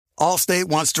Allstate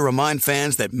wants to remind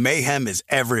fans that mayhem is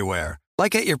everywhere,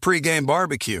 like at your pregame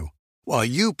barbecue. While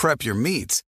you prep your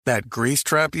meats, that grease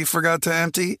trap you forgot to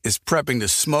empty is prepping to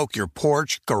smoke your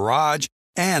porch, garage,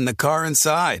 and the car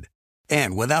inside.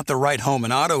 And without the right home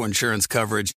and auto insurance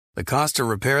coverage, the cost to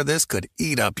repair this could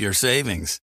eat up your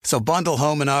savings. So bundle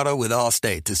home and auto with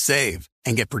Allstate to save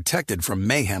and get protected from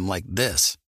mayhem like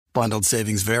this. Bundled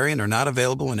savings vary and are not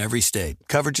available in every state.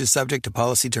 Coverage is subject to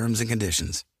policy terms and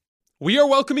conditions. We are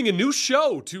welcoming a new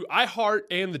show to iHeart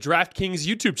and the DraftKings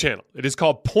YouTube channel. It is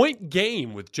called Point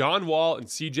Game with John Wall and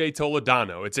CJ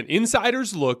Toledano. It's an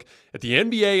insider's look at the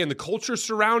NBA and the culture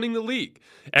surrounding the league.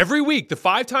 Every week, the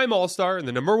five-time All-Star and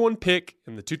the number one pick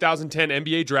in the 2010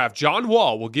 NBA draft, John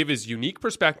Wall, will give his unique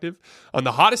perspective on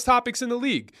the hottest topics in the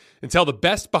league and tell the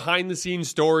best behind-the-scenes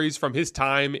stories from his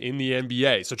time in the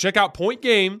NBA. So check out Point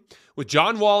Game with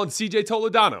John Wall and CJ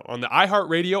Toledano on the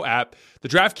iHeartRadio app, the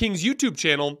DraftKings YouTube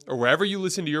channel, or wherever you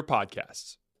listen to your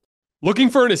podcasts. Looking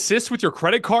for an assist with your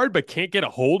credit card but can't get a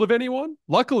hold of anyone?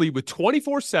 Luckily, with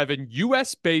 24/7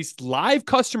 U.S.-based live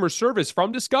customer service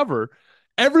from Discover,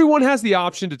 everyone has the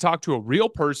option to talk to a real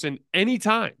person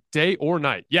anytime, day or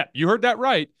night. Yeah, you heard that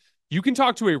right. You can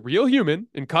talk to a real human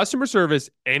in customer service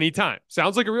anytime.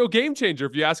 Sounds like a real game changer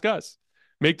if you ask us.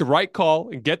 Make the right call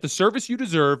and get the service you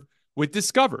deserve with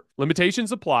Discover.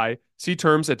 Limitations apply. See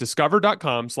terms at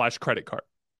discover.com/creditcard.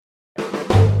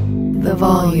 The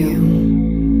Volume.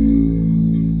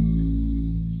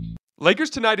 Lakers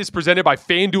Tonight is presented by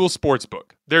FanDuel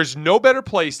Sportsbook. There's no better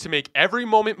place to make every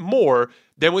moment more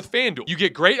than with FanDuel. You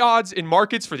get great odds in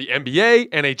markets for the NBA,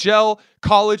 NHL,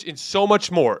 college, and so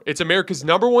much more. It's America's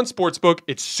 #1 sportsbook.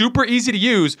 It's super easy to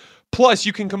use. Plus,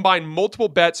 you can combine multiple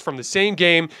bets from the same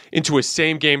game into a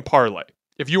same-game parlay.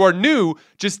 If you are new,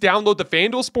 just download the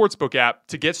FanDuel Sportsbook app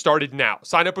to get started now.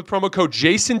 Sign up with promo code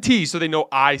JASONT so they know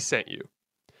I sent you.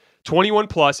 21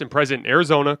 plus and present in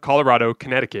Arizona, Colorado,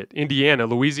 Connecticut, Indiana,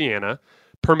 Louisiana,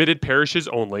 permitted parishes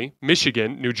only,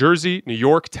 Michigan, New Jersey, New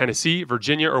York, Tennessee,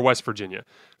 Virginia, or West Virginia.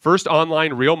 First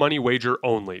online real money wager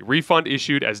only. Refund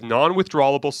issued as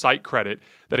non-withdrawable site credit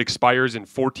that expires in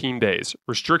 14 days.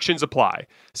 Restrictions apply.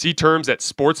 See terms at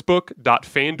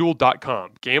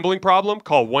sportsbook.fanduel.com. Gambling problem?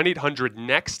 Call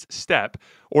 1-800-NEXT-STEP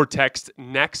or text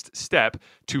NEXT STEP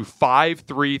to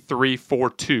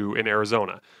 53342 in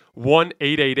Arizona.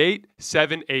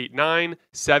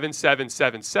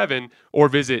 1-888-789-7777 or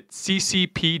visit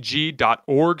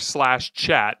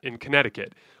ccpg.org/chat in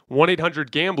Connecticut.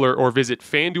 1-800-GAMBLER or visit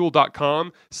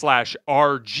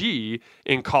fanduel.com/RG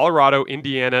in Colorado,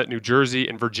 Indiana, New Jersey,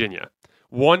 and Virginia.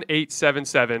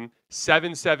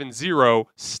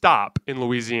 1-877-770-STOP in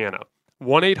Louisiana.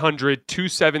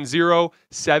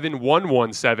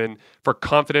 1-800-270-7117 for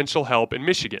confidential help in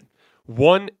Michigan.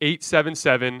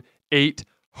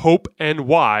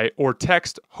 1-877-8-HOPE-NY or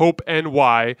text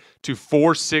HOPE-NY to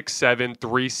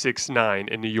 467-369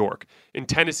 in New York. In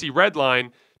Tennessee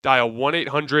Redline, dial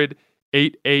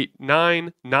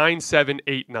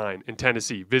 1-800-889-9789 in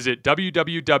Tennessee. Visit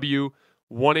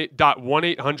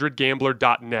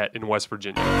www.1800gambler.net in West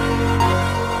Virginia.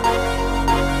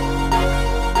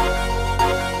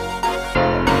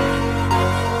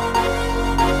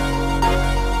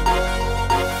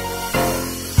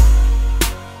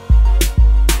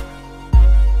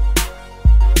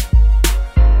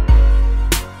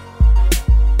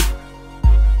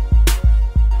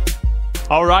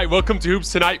 All right, welcome to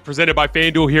Hoops Tonight, presented by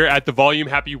FanDuel here at The Volume.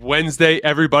 Happy Wednesday,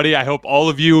 everybody. I hope all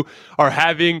of you are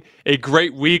having a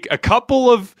great week. A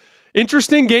couple of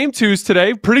interesting game twos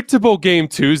today, predictable game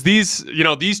twos. These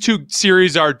two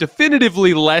series are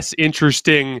definitively less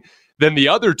interesting than the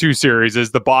other two series,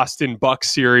 as the Boston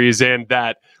Bucks series and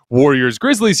that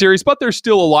Warriors-Grizzlies series, but there's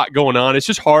still a lot going on. It's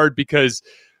just hard because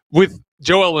with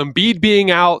Joel Embiid being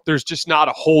out, there's just not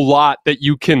a whole lot that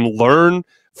you can learn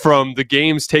from the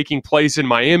games taking place in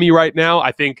Miami right now.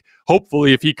 I think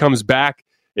hopefully if he comes back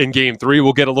in game 3,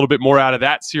 we'll get a little bit more out of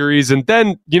that series. And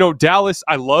then, Dallas,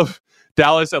 I love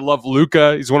Dallas. I love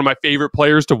Luka. He's one of my favorite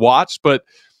players to watch, but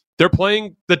they're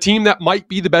playing the team that might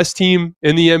be the best team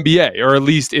in the NBA, or at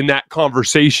least in that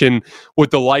conversation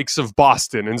with the likes of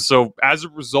Boston. And so as a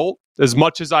result, as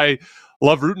much as I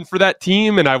love rooting for that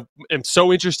team, and I am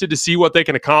so interested to see what they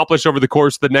can accomplish over the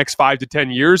course of the next 5 to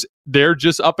 10 years, they're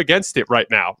just up against it right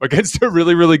now, against a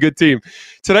really, really good team.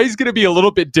 Today's going to be a little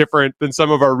bit different than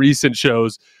some of our recent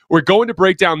shows. We're going to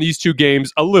break down these two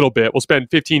games a little bit. We'll spend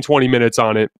 15, 20 minutes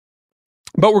on it.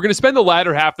 But we're going to spend the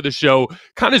latter half of the show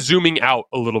kind of zooming out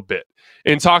a little bit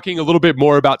and talking a little bit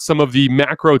more about some of the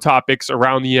macro topics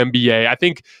around the NBA. I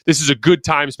think this is a good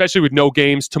time, especially with no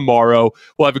games tomorrow.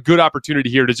 We'll have a good opportunity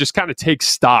here to just kind of take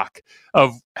stock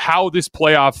of how this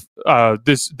playoff,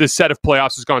 this set of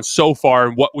playoffs has gone so far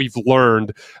and what we've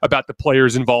learned about the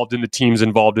players involved and the teams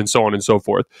involved and so on and so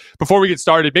forth. Before we get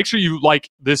started, make sure you like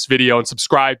this video and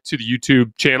subscribe to the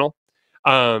YouTube channel.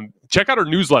 Check out our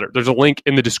newsletter. There's a link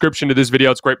in the description to this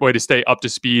video. It's a great way to stay up to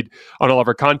speed on all of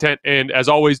our content. And as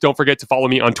always, don't forget to follow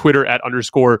me on Twitter at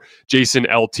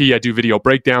 _JasonLT. I do video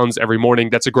breakdowns every morning.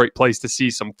 That's a great place to see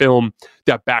some film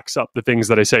that backs up the things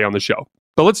that I say on the show.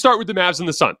 But let's start with the Mavs and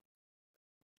the Sun.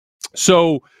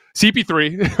 So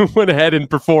CP3 went ahead and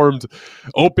performed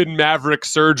open Maverick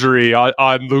surgery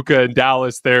on Luka and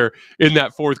Dallas there in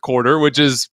that fourth quarter, which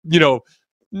is,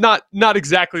 not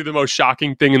exactly the most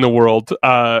shocking thing in the world.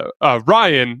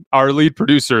 Ryan, our lead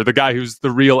producer, the guy who's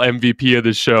the real MVP of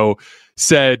the show,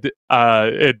 said,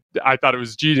 I thought it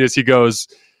was genius. He goes,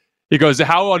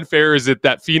 how unfair is it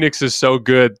that Phoenix is so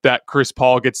good that Chris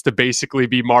Paul gets to basically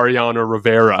be Mariano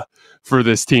Rivera for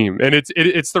this team? And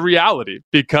it's the reality,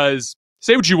 because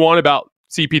say what you want about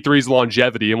CP3's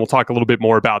longevity, and we'll talk a little bit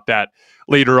more about that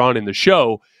later on in the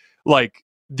show. Like,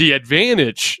 the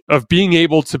advantage of being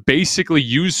able to basically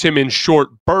use him in short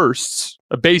bursts,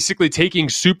 basically taking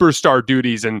superstar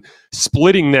duties and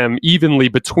splitting them evenly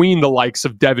between the likes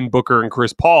of Devin Booker and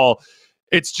Chris Paul,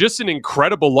 it's just an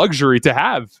incredible luxury to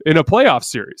have in a playoff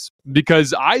series,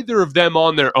 because either of them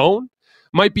on their own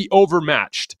might be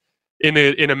overmatched in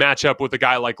a matchup with a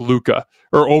guy like Luka,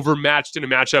 or overmatched in a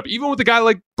matchup even with a guy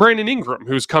like Brandon Ingram,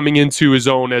 who's coming into his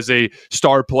own as a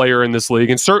star player in this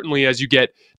league, and certainly as you get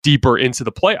deeper into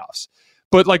the playoffs.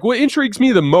 But like, what intrigues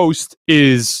me the most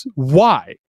is,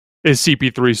 why is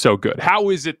CP3 so good?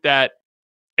 How is it that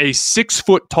a 6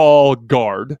 foot tall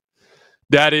guard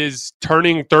that is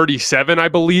turning 37, I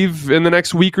believe, in the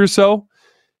next week or so,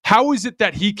 how is it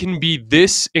that he can be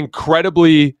this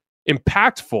incredibly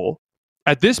impactful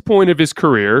at this point of his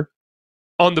career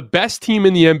on the best team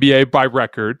in the NBA by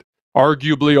record,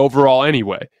 arguably overall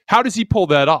anyway? How does he pull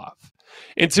that off?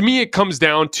 And to me, it comes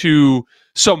down to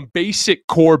some basic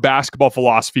core basketball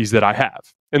philosophies that I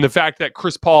have, and the fact that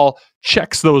Chris Paul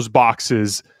checks those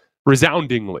boxes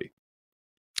resoundingly.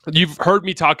 You've heard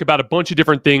me talk about a bunch of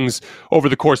different things over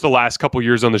the course of the last couple of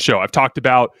years on the show. I've talked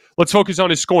about, let's focus on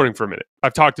his scoring for a minute.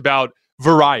 I've talked about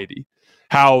variety,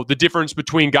 how the difference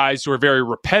between guys who are very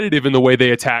repetitive in the way they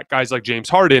attack, guys like James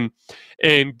Harden,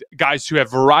 and guys who have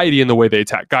variety in the way they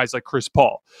attack, guys like Chris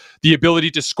Paul. The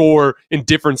ability to score in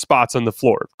different spots on the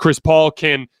floor. Chris Paul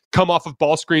can come off of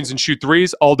ball screens and shoot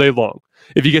threes all day long.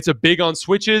 If he gets a big on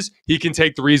switches, he can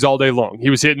take threes all day long. He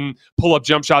was hitting pull-up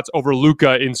jump shots over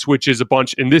Luka in switches a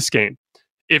bunch in this game.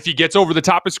 If he gets over the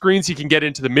top of screens, he can get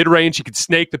into the mid-range. He can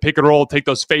snake the pick and roll, take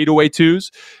those fadeaway twos.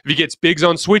 If he gets bigs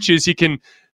on switches, he can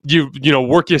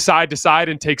work you side to side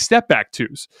and take step back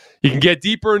twos. He can get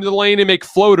deeper into the lane and make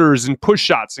floaters and push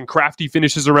shots and crafty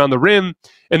finishes around the rim.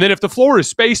 And then if the floor is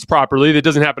spaced properly, that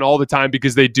doesn't happen all the time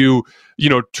because they do,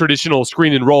 traditional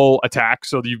screen and roll attack.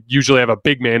 So you usually have a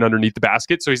big man underneath the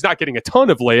basket. So he's not getting a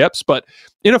ton of layups, but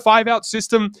in a 5-out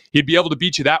system, he'd be able to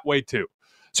beat you that way too.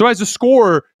 So as a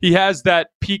scorer, he has that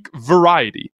peak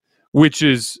variety, which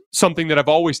is something that I've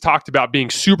always talked about being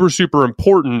super, super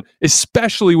important,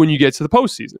 especially when you get to the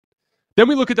postseason. Then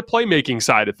we look at the playmaking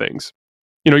side of things.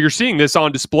 You're seeing this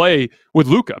on display with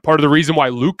Luka. Part of the reason why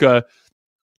Luka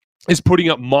is putting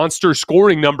up monster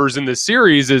scoring numbers in this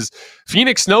series is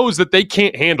Phoenix knows that they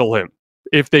can't handle him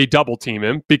if they double team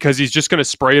him, because he's just going to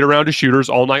spray it around to shooters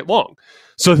all night long.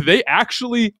 So they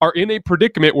actually are in a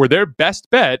predicament where their best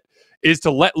bet is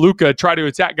to let Luka try to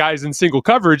attack guys in single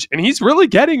coverage, and he's really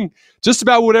getting just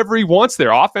about whatever he wants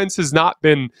there. Offense has not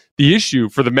been the issue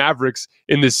for the Mavericks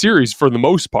in this series for the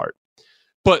most part.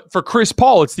 But for Chris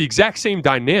Paul, it's the exact same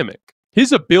dynamic.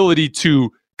 His ability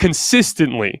to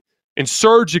consistently and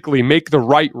surgically make the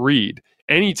right read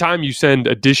anytime you send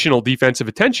additional defensive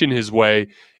attention his way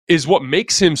is what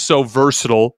makes him so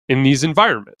versatile in these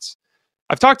environments.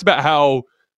 I've talked about how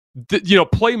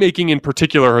playmaking in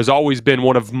particular has always been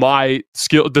one of the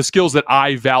skills that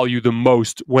I value the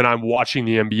most when I'm watching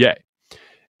the NBA.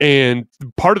 And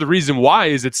part of the reason why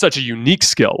is it's such a unique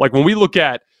skill. Like, when we look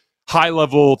at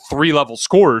high-level, 3-level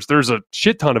scorers, there's a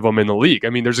shit ton of them in the league. I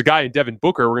mean, there's a guy in Devin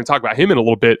Booker. We're going to talk about him in a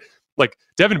little bit. Like,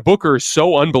 Devin Booker is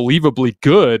so unbelievably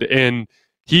good, and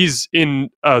he's in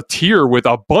a tier with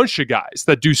a bunch of guys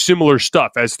that do similar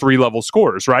stuff as 3-level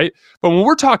scorers, right? But when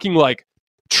we're talking like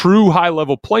true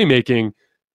high-level playmaking,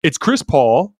 it's Chris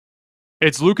Paul,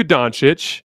 it's Luka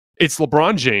Doncic, it's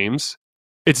LeBron James,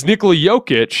 it's Nikola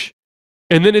Jokic,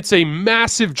 and then it's a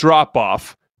massive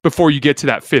drop-off before you get to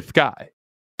that fifth guy.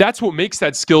 That's what makes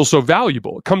that skill so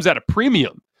valuable. It comes at a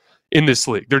premium in this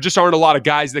league. There just aren't a lot of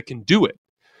guys that can do it.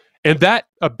 And that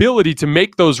ability to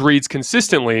make those reads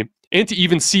consistently and to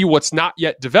even see what's not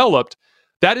yet developed,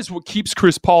 that is what keeps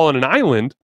Chris Paul on an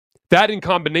island. That in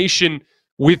combination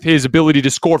with his ability to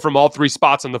score from all three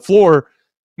spots on the floor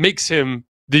makes him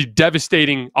the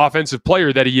devastating offensive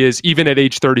player that he is, even at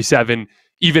age 37,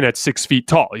 even at 6 feet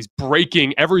tall. He's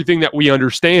breaking everything that we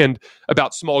understand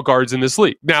about small guards in this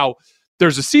league. Now,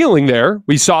 there's a ceiling there.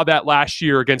 We saw that last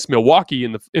year against Milwaukee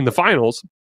in the finals.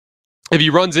 If he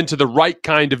runs into the right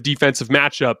kind of defensive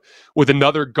matchup with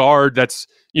another guard that's,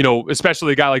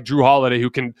 especially a guy like Drew Holiday who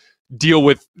can deal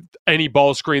with any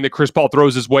ball screen that Chris Paul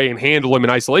throws his way and handle him in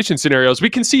isolation scenarios, we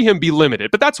can see him be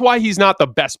limited. But that's why he's not the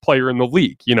best player in the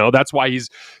league. That's why he's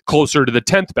closer to the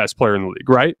 10th best player in the league,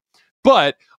 right?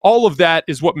 But all of that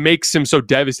is what makes him so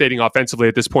devastating offensively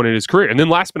at this point in his career. And then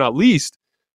last but not least,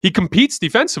 he competes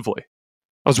defensively.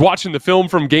 I was watching the film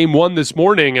from game 1 this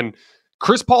morning, and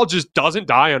Chris Paul just doesn't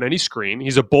die on any screen.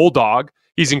 He's a bulldog.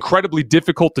 He's incredibly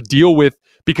difficult to deal with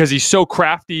because he's so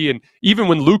crafty. And even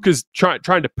when Luka's trying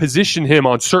to position him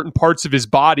on certain parts of his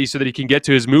body so that he can get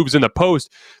to his moves in the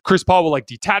post, Chris Paul will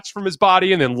detach from his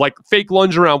body and then fake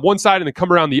lunge around one side and then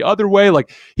come around the other way.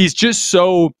 He's just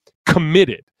so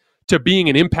committed to being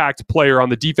an impact player on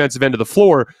the defensive end of the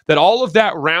floor that all of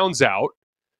that rounds out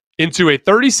into a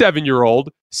 37-year-old,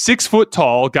 6 foot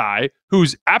tall guy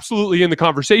who's absolutely in the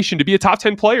conversation to be a top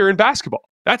 10 player in basketball.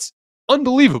 That's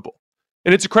unbelievable.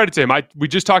 And it's a credit to him. We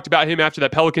just talked about him after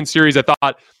that Pelican series. I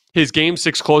thought his Game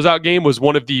 6 closeout game was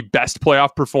one of the best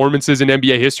playoff performances in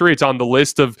NBA history. It's on the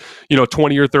list of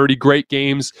 20 or 30 great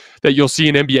games that you'll see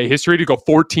in NBA history. To go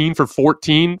 14 for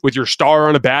 14 with your star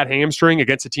on a bad hamstring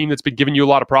against a team that's been giving you a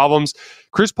lot of problems.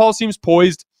 Chris Paul seems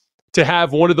poised to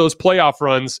have one of those playoff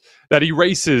runs that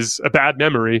erases a bad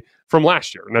memory from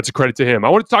last year. And that's a credit to him. I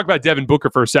want to talk about Devin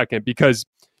Booker for a second because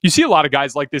you see a lot of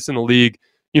guys like this in the league,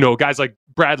 guys like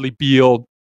Bradley Beal,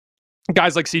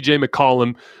 guys like CJ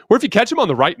McCollum, where if you catch them on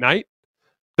the right night,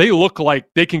 they look like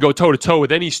they can go toe-to-toe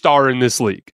with any star in this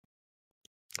league.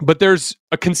 But there's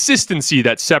a consistency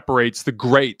that separates the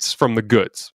greats from the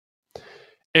goods.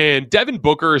 And Devin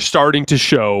Booker is starting to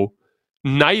show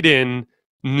night in,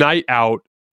 night out,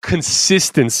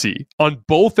 consistency on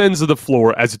both ends of the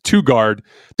floor as a two-guard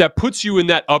that puts you in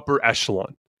that upper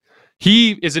echelon.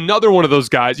 He is another one of those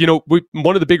guys.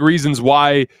 One of the big reasons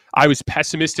why I was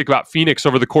pessimistic about Phoenix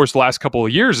over the course of the last couple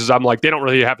of years is I'm like, they don't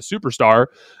really have a superstar.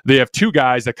 They have two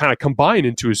guys that kind of combine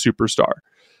into a superstar.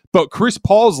 But Chris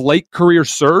Paul's late career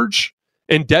surge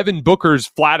and Devin Booker's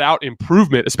flat-out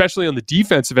improvement, especially on the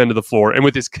defensive end of the floor and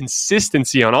with his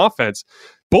consistency on offense,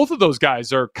 both of those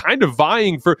guys are kind of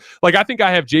vying for, I think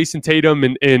I have Jason Tatum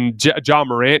and Ja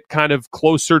Morant kind of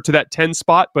closer to that 10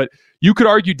 spot, but you could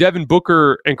argue Devin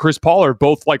Booker and Chris Paul are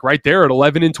both right there at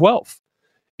 11 and 12.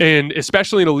 And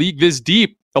especially in a league this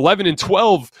deep, 11 and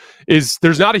 12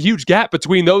 there's not a huge gap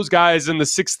between those guys and the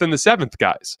 6th and the 7th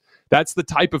guys. That's the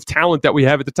type of talent that we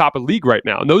have at the top of the league right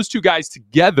now. And those two guys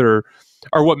together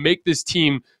are what make this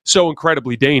team so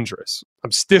incredibly dangerous.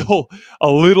 I'm still a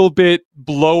little bit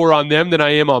lower on them than I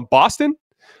am on Boston,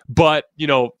 but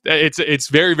it's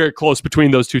very, very close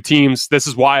between those two teams. This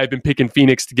is why I've been picking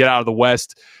Phoenix to get out of the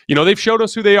West. They've showed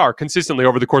us who they are consistently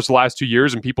over the course of the last 2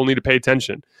 years, and people need to pay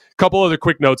attention. A couple other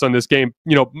quick notes on this game.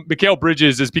 Mikal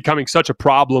Bridges is becoming such a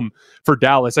problem for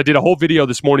Dallas. I did a whole video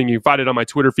this morning. You can find it on my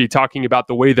Twitter feed talking about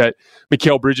the way that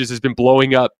Mikal Bridges has been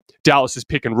blowing up Dallas's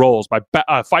pick and rolls by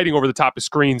fighting over the top of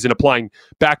screens and applying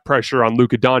back pressure on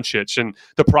Luka Doncic and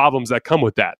the problems that come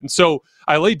with that. And so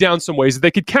I laid down some ways that they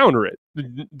could counter it.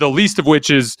 The least of which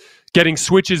is getting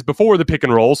switches before the pick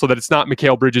and roll so that it's not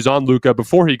Mikal Bridges on Luka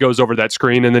before he goes over that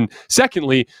screen. And then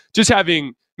secondly, just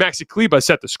having Maxi Kleber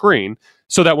set the screen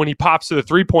so that when he pops to the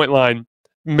three-point line,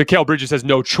 Mikal Bridges has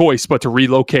no choice but to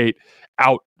relocate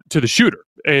out to the shooter.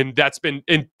 And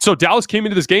so Dallas came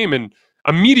into this game and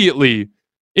immediately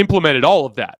implemented all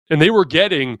of that. And they were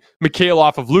getting Mikal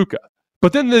off of Luka.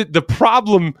 But then the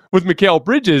problem with Mikal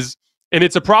Bridges, and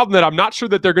it's a problem that I'm not sure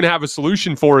that they're going to have a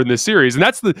solution for in this series, and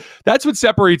that's what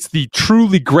separates the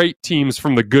truly great teams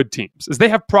from the good teams, is they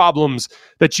have problems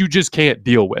that you just can't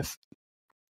deal with.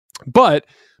 But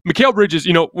Mikal Bridges,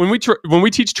 when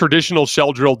we teach traditional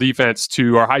shell drill defense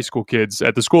to our high school kids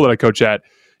at the school that I coach at,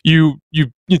 you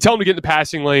tell them to get in the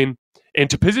passing lane and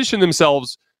to position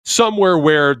themselves somewhere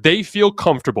where they feel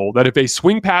comfortable that if a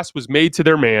swing pass was made to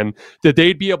their man, that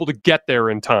they'd be able to get there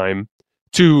in time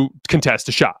to contest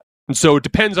a shot. And so it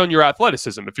depends on your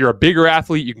athleticism. If you're a bigger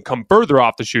athlete, you can come further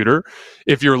off the shooter.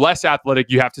 If you're less athletic,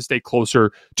 you have to stay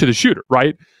closer to the shooter,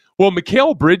 right? Well,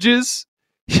 Mikal Bridges,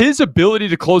 his ability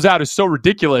to close out is so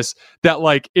ridiculous that,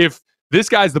 like, if this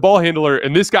guy's the ball handler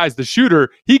and this guy's the shooter,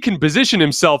 he can position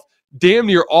himself damn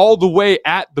near all the way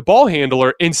at the ball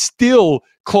handler and still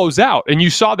close out. And you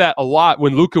saw that a lot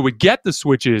when Luka would get the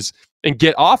switches and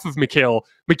get off of Mikal.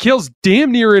 Mikal's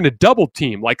damn near in a double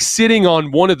team, like sitting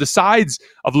on one of the sides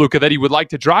of Luka that he would like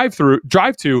to drive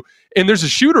to, and there's a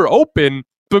shooter open,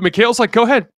 but Mikal's like, go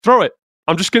ahead, throw it.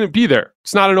 I'm just going to be there.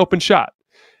 It's not an open shot.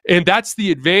 And that's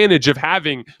the advantage of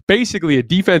having basically a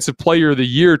defensive player of the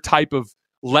year type of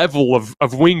level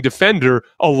of wing defender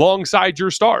alongside your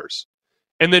stars.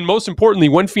 And then most importantly,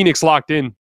 when Phoenix locked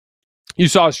in, you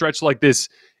saw a stretch like this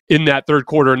in that third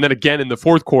quarter and then again in the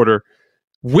fourth quarter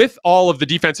with all of the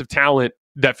defensive talent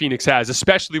that Phoenix has,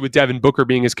 especially with Devin Booker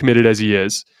being as committed as he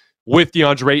is, with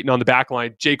DeAndre Ayton on the back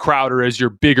line, Jay Crowder as your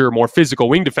bigger, more physical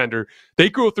wing defender. They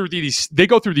go through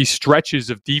these stretches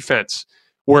of defense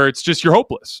where it's just you're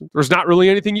hopeless. There's not really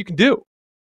anything you can do.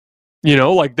 You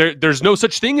know, like there's no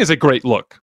such thing as a great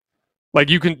look. Like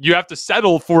you have to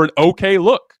settle for an okay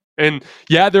look. And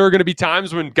yeah, there are going to be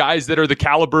times when guys that are the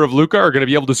caliber of Luka are going to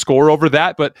be able to score over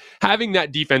that. But having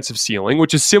that defensive ceiling,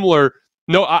 which is similar,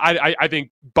 I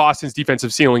think Boston's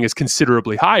defensive ceiling is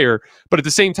considerably higher. But at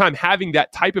the same time, having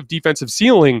that type of defensive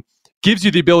ceiling gives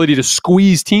you the ability to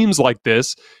squeeze teams like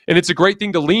this. And it's a great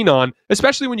thing to lean on,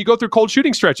 especially when you go through cold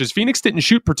shooting stretches. Phoenix didn't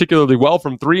shoot particularly well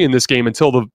from three in this game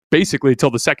until the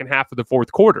second half of the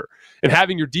fourth quarter. And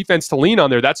having your defense to lean on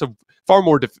there, that's a far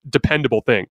more dependable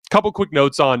thing. Couple quick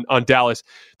notes on Dallas.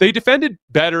 They defended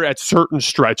better at certain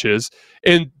stretches,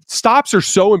 and stops are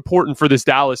so important for this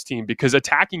Dallas team because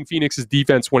attacking Phoenix's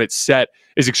defense when it's set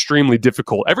is extremely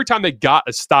difficult. Every time they got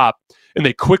a stop and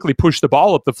they quickly pushed the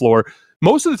ball up the floor,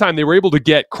 most of the time they were able to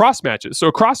get cross matches.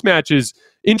 So cross matches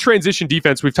in transition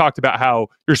defense, we've talked about how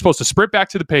you're supposed to sprint back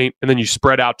to the paint and then you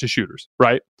spread out to shooters,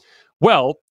 right?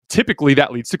 Well, typically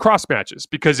that leads to cross matches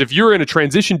because if you're in a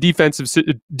transition defense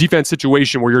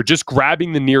situation where you're just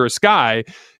grabbing the nearest guy,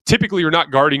 typically you're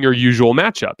not guarding your usual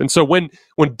matchup. And so when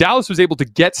Dallas was able to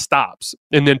get stops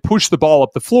and then push the ball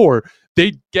up the floor,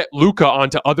 they get Luka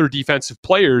onto other defensive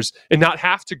players and not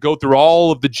have to go through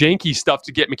all of the janky stuff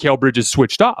to get Mikal Bridges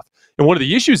switched off. And one of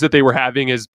the issues that they were having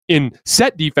is in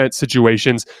set defense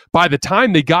situations, by the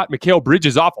time they got Mikal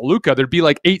Bridges off of Luka, there'd be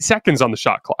like 8 seconds on the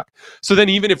shot clock. So then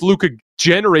even if Luka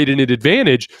generated an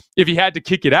advantage, if he had to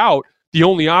kick it out, the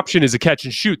only option is a catch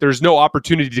and shoot. There's no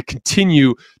opportunity to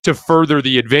continue to further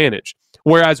the advantage.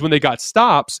 Whereas when they got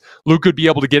stops, Luka would be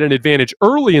able to get an advantage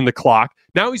early in the clock.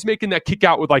 Now he's making that kick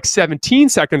out with like 17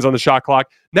 seconds on the shot clock.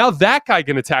 Now that guy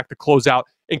can attack the closeout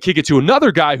and kick it to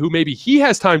another guy who maybe he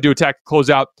has time to attack the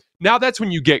closeout. Now that's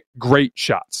when you get great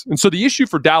shots. And so the issue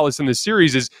for Dallas in this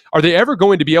series is, are they ever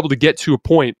going to be able to get to a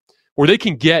point where they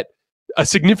can get a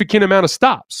significant amount of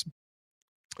stops?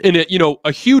 And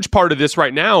a huge part of this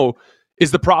right now is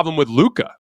the problem with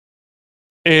Luka.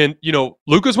 And,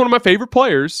 Luka's one of my favorite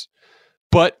players,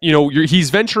 but, he's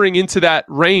venturing into that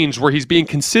range where he's being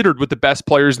considered with the best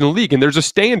players in the league. And there's a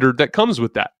standard that comes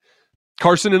with that.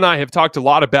 Carson and I have talked a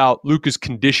lot about Luka's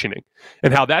conditioning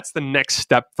and how that's the next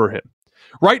step for him.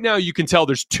 Right now, you can tell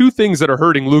there's two things that are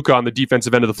hurting Luka on the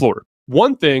defensive end of the floor.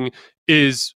 One thing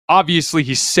is obviously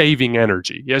he's saving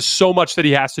energy. He has so much that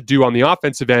he has to do on the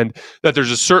offensive end that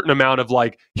there's a certain amount of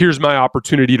like, here's my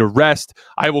opportunity to rest.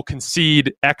 I will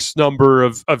concede X number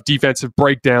of defensive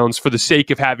breakdowns for the sake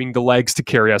of having the legs to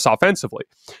carry us offensively.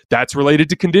 That's related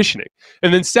to conditioning.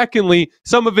 And then secondly,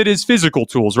 some of it is physical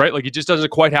tools, right? Like he just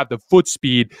doesn't quite have the foot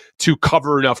speed to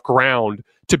cover enough ground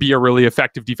to be a really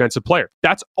effective defensive player.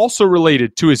 That's also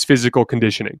related to his physical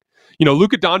conditioning.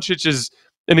 Luka Doncic is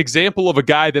an example of a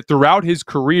guy that throughout his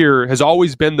career has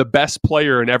always been the best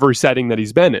player in every setting that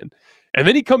he's been in. And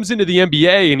then he comes into the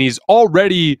NBA and he's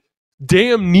already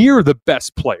damn near the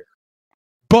best player.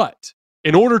 But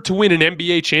in order to win an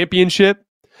NBA championship,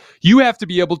 you have to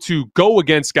be able to go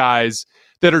against guys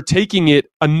that are taking it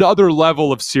another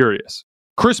level of serious.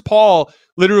 Chris Paul,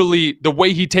 literally the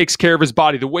way he takes care of his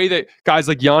body, the way that guys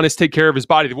like Giannis take care of his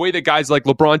body, the way that guys like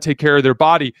LeBron take care of their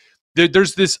body,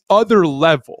 there's this other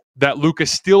level that Luka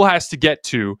still has to get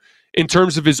to in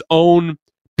terms of his own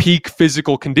peak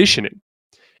physical conditioning.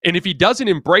 And if he doesn't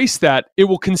embrace that, it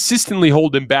will consistently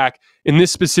hold him back in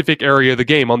this specific area of the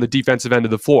game on the defensive end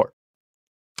of the floor.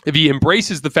 If he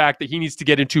embraces the fact that he needs to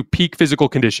get into peak physical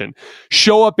condition,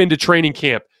 show up into training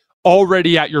camp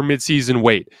already at your midseason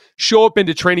weight, show up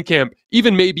into training camp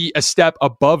even maybe a step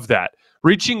above that,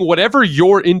 reaching whatever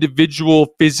your individual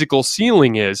physical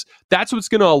ceiling is, that's what's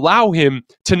going to allow him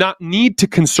to not need to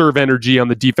conserve energy on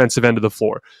the defensive end of the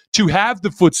floor, to have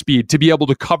the foot speed to be able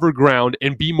to cover ground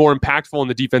and be more impactful on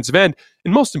the defensive end.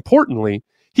 And most importantly,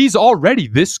 he's already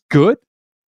this good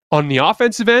on the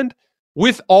offensive end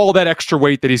with all that extra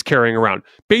weight that he's carrying around,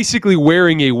 basically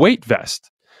wearing a weight vest.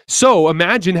 So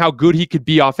imagine how good he could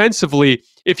be offensively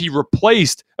if he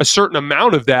replaced a certain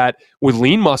amount of that with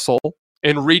lean muscle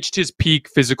and reached his peak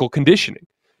physical conditioning.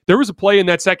 There was a play in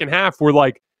that second half where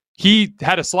like he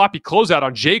had a sloppy closeout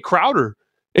on Jay Crowder,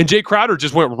 and Jay Crowder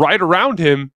just went right around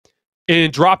him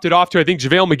and dropped it off to, I think,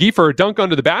 JaVale McGee for a dunk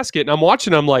under the basket. And I'm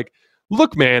watching, I'm like,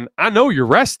 look, man, I know you're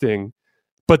resting,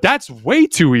 but that's way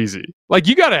too easy. Like,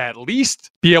 you got to at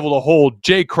least be able to hold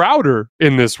Jay Crowder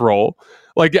in this role.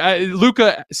 Like,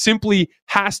 Luka simply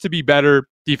has to be better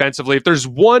defensively. If there's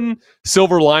one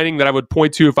silver lining that I would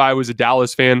point to if I was a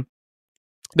Dallas fan,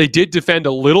 they did defend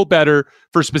a little better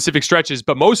for specific stretches,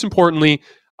 but most importantly,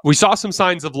 we saw some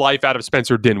signs of life out of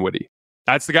Spencer Dinwiddie.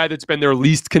 That's the guy that's been their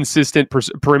least consistent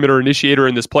perimeter initiator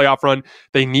in this playoff run.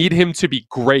 They need him to be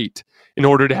great in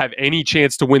order to have any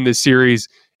chance to win this series,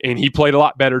 and he played a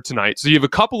lot better tonight. So you have a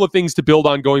couple of things to build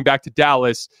on going back to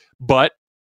Dallas, but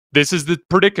this is the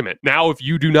predicament. Now, if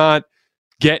you do not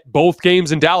get both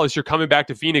games in Dallas, you're coming back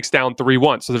to Phoenix down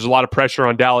 3-1. So there's a lot of pressure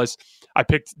on Dallas. I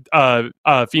picked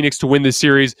Phoenix to win this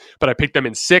series, but I picked them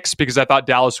in 6 because I thought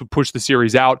Dallas would push the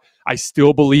series out. I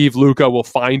still believe Luka will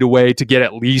find a way to get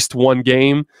at least one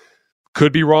game.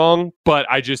 Could be wrong, but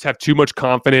I just have too much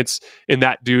confidence in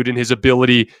that dude and his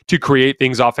ability to create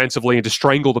things offensively and to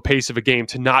strangle the pace of a game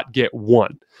to not get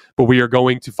one. But we are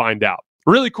going to find out.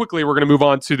 Really quickly, we're going to move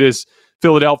on to this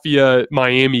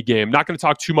Philadelphia-Miami game. Not going to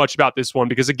talk too much about this one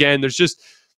because, again, there's just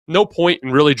no point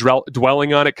in really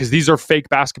dwelling on it because these are fake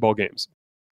basketball games.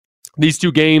 These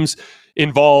two games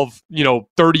involve,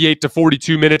 38 to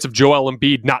 42 minutes of Joel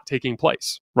Embiid not taking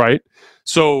place, right?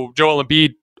 So Joel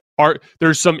Embiid,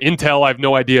 there's some intel, I have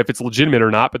no idea if it's legitimate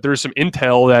or not, but there's some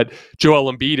intel that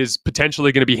Joel Embiid is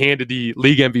potentially going to be handed the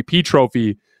league MVP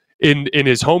trophy in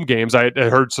his home games. I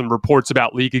heard some reports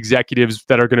about league executives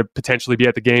that are going to potentially be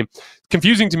at the game.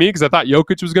 Confusing to me because I thought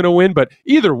Jokic was going to win, but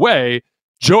either way,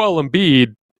 Joel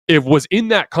Embiid was in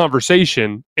that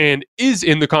conversation and is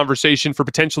in the conversation for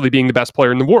potentially being the best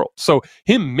player in the world. So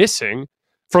him missing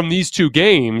from these two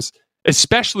games,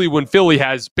 especially when Philly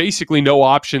has basically no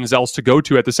options else to go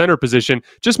to at the center position,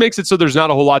 just makes it so there's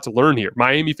not a whole lot to learn here.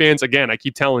 Miami fans, again, I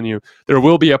keep telling you, there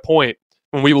will be a point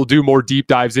when we will do more deep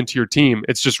dives into your team.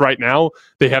 It's just right now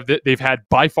they've had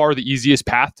by far the easiest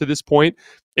path to this point,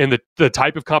 and the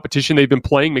type of competition they've been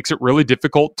playing makes it really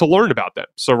difficult to learn about them.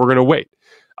 So we're going to wait.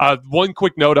 One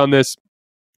quick note on this.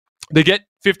 They get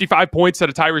 55 points out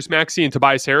of Tyrese Maxey and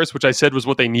Tobias Harris, which I said was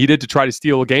what they needed to try to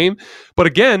steal a game. But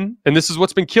again, and this is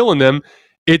what's been killing them,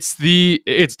 it's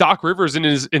Doc Rivers and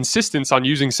his insistence on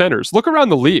using centers. Look around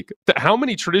the league. How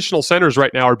many traditional centers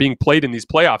right now are being played in these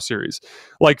playoff series?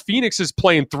 Like Phoenix is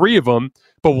playing 3 of them,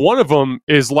 but one of them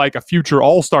is like a future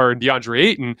all-star in DeAndre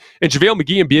Ayton, and JaVale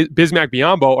McGee and Bismack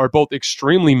Biyombo are both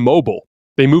extremely mobile.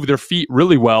 They move their feet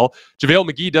really well. JaVale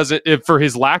McGee does it for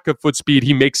his lack of foot speed.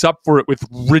 He makes up for it with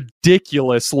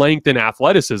ridiculous length and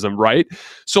athleticism, right?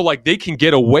 So like they can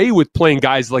get away with playing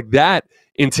guys like that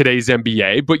in today's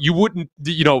NBA, but you wouldn't,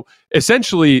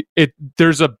 essentially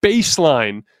there's a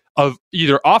baseline of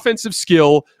either offensive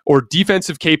skill or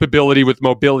defensive capability with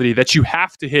mobility that you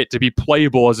have to hit to be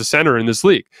playable as a center in this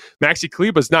league. Maxi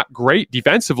Kleber's not great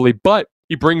defensively, but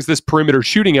he brings this perimeter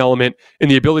shooting element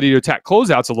and the ability to attack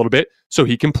closeouts a little bit so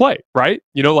he can play, right?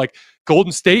 Like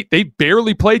Golden State, they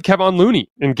barely played Kevon Looney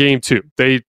in game 2.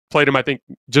 They played him, I think,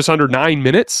 just under 9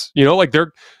 minutes. Like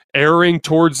they're erring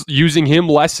towards using him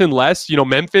less and less.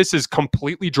 Memphis has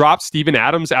completely dropped Steven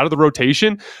Adams out of the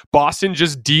rotation. Boston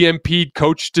just DMP'd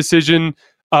coach decision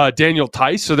Daniel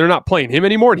Tice, so they're not playing him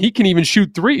anymore, and he can even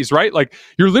shoot threes, right? Like,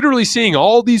 you're literally seeing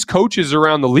all these coaches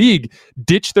around the league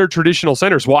ditch their traditional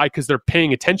centers. Why? Because they're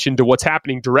paying attention to what's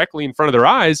happening directly in front of their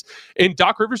eyes, and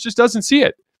Doc Rivers just doesn't see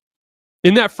it.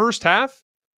 In that first half,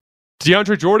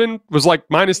 DeAndre Jordan was like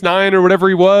 -9 or whatever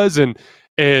he was, and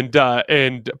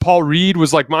Paul Reed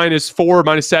was like -4,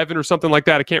 -7 or something like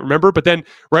that. I can't remember. But then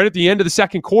right at the end of the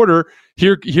second quarter,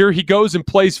 here he goes and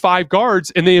plays 5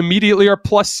 guards, and they immediately are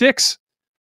 +6.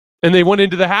 And they went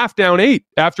into the half down 8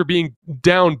 after being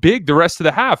down big the rest of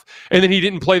the half. And then he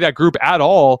didn't play that group at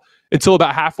all until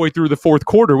about halfway through the fourth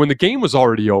quarter when the game was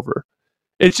already over.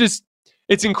 It's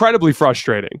incredibly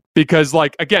frustrating because,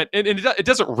 like, again, and it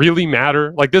doesn't really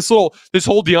matter. Like, this whole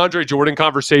DeAndre Jordan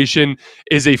conversation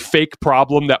is a fake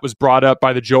problem that was brought up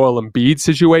by the Joel Embiid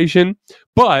situation.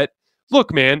 But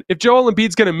look, man, if Joel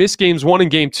Embiid's going to miss games 1 and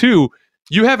game 2,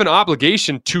 you have an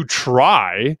obligation to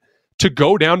try to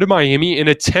go down to Miami and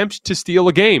attempt to steal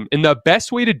a game. And the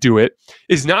best way to do it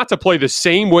is not to play the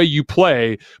same way you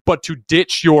play, but to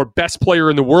ditch your best player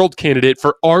in the world candidate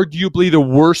for arguably the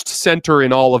worst center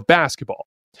in all of basketball.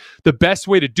 The best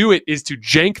way to do it is to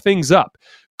jank things up,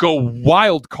 go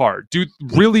wild card, do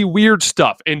really weird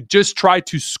stuff, and just try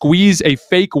to squeeze a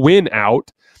fake win out.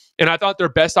 And I thought their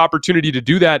best opportunity to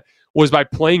do that was by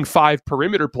playing 5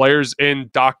 perimeter players,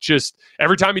 and Doc just,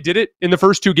 every time he did it in the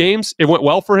first 2 games, it went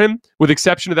well for him, with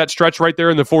exception of that stretch right there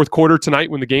in the fourth quarter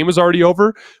tonight when the game was already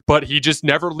over, but he just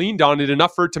never leaned on it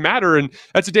enough for it to matter, and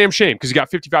that's a damn shame, because he got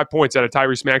 55 points out of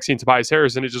Tyrese Maxey and Tobias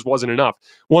Harris, and it just wasn't enough.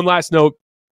 One last note,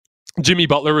 Jimmy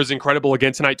Butler was incredible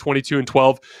again tonight, 22 and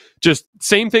 12. Just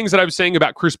same things that I was saying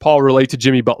about Chris Paul relate to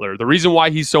Jimmy Butler. The reason why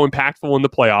he's so impactful in the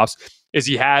playoffs is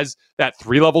he has that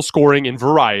 3-level scoring and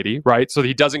variety, right? So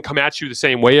he doesn't come at you the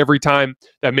same way every time.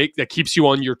 That keeps you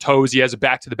on your toes. He has a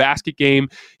back to the basket game.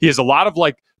 He has a lot of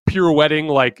like pirouetting,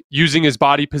 like using his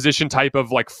body position type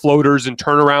of like floaters and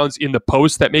turnarounds in the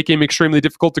post that make him extremely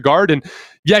difficult to guard. And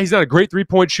yeah, he's not a great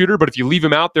 3-point shooter, but if you leave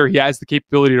him out there, he has the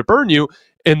capability to burn you.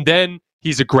 And then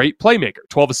he's a great playmaker.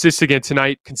 12 assists again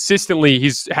tonight. Consistently,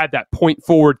 he's had that point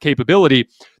forward capability.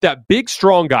 That big,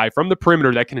 strong guy from the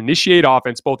perimeter that can initiate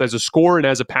offense both as a scorer and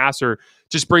as a passer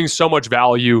just brings so much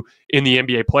value in the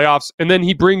NBA playoffs. And then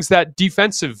he brings that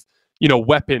defensive,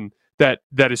 weapon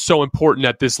that is so important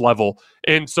at this level.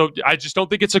 And so I just don't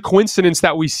think it's a coincidence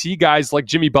that we see guys like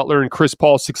Jimmy Butler and Chris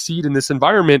Paul succeed in this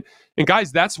environment. And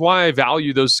guys, that's why I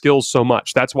value those skills so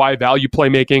much. That's why I value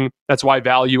playmaking. That's why I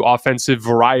value offensive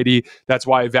variety. That's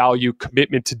why I value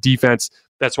commitment to defense.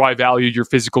 That's why I value your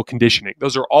physical conditioning.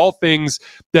 Those are all things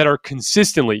that are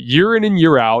consistently, year in and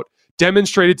year out,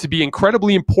 demonstrated to be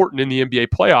incredibly important in the NBA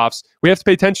playoffs. We have to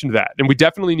pay attention to that. And we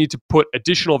definitely need to put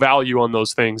additional value on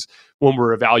those things when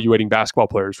we're evaluating basketball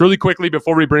players. Really quickly,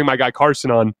 before we bring my guy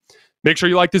Carson on, make sure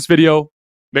you like this video.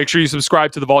 Make sure you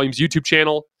subscribe to the Volumes YouTube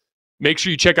channel. Make sure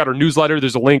you check out our newsletter.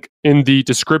 There's a link in the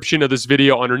description of this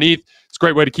video underneath. It's a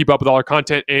great way to keep up with all our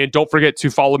content. And don't forget to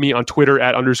follow me on Twitter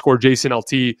at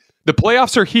 _JasonLT. The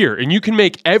playoffs are here, and you can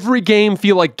make every game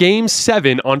feel like Game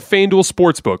 7 on FanDuel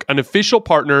Sportsbook, an official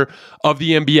partner of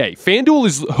the NBA. FanDuel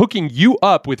is hooking you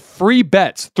up with free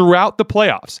bets throughout the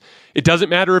playoffs. It doesn't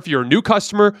matter if you're a new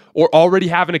customer or already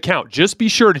have an account. Just be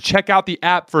sure to check out the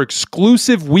app for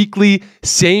exclusive weekly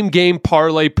same-game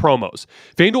parlay promos.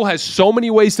 FanDuel has so many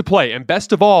ways to play, and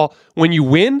best of all, when you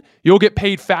win, you'll get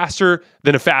paid faster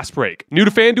than a fast break. New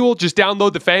to FanDuel? Just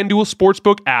download the FanDuel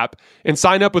Sportsbook app and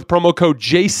sign up with promo code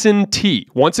JASONT.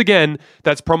 Once again,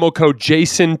 that's promo code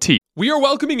JASONT. We are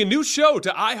welcoming a new show to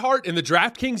iHeart and the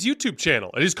DraftKings YouTube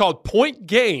channel. It is called Point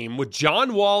Game with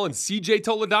John Wall and CJ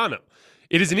Toledano.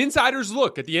 It is an insider's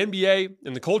look at the NBA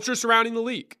and the culture surrounding the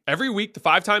league. Every week, the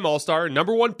 5-time All-Star and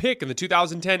 #1 pick in the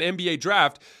 2010 NBA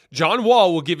Draft, John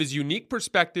Wall will give his unique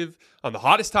perspective on the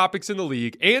hottest topics in the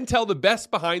league and tell the best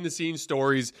behind-the-scenes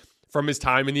stories from his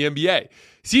time in the NBA.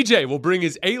 CJ will bring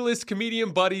his A-list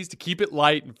comedian buddies to keep it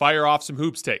light and fire off some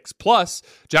hoops takes. Plus,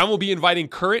 John will be inviting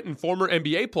current and former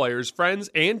NBA players, friends,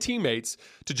 and teammates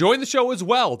to join the show as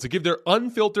well to give their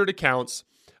unfiltered accounts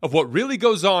of what really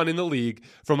goes on in the league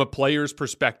from a player's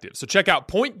perspective. So check out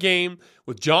Point Game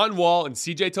with John Wall and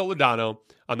CJ Toledano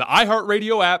on the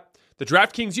iHeartRadio app, the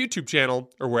DraftKings YouTube channel,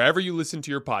 or wherever you listen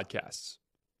to your podcasts.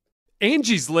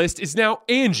 Angie's List is now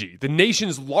Angie, the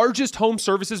nation's largest home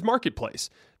services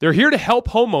marketplace. They're here to help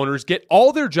homeowners get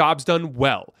all their jobs done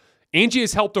well. Angie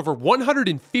has helped over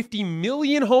 150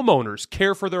 million homeowners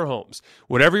care for their homes.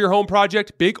 Whatever your home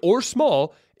project, big or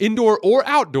small, indoor or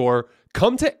outdoor,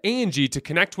 come to Angie to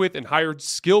connect with and hire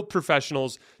skilled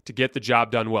professionals to get the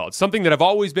job done well. It's something that I've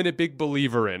always been a big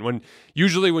believer in.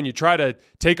 Usually when you try to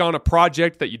take on a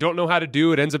project that you don't know how to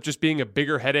do, it ends up just being a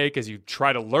bigger headache as you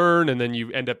try to learn, and then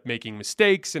you end up making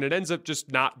mistakes, and it ends up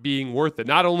just not being worth it.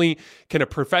 Not only can a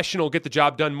professional get the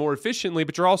job done more efficiently,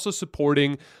 but you're also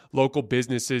supporting local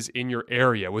businesses in your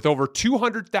area. With over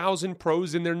 200,000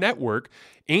 pros in their network,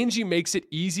 Angie makes it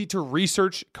easy to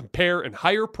research, compare, and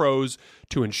hire pros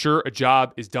to ensure a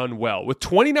job is done well. With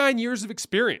 29 years of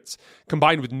experience,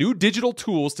 combined with new digital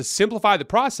tools to simplify the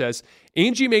process,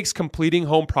 Angie makes completing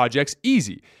home projects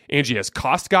easy. Angie has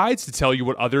cost guides to tell you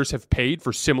what others have paid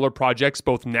for similar projects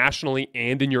both nationally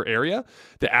and in your area.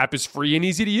 The app is free and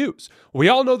easy to use. We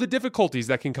all know the difficulties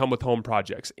that can come with home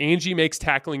projects. Angie makes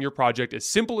tackling your project as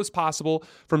simple as possible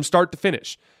from start to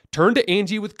finish. Turn to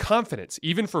Angie with confidence,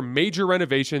 even for major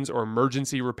renovations or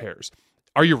emergency repairs.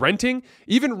 Are you renting?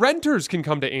 Even renters can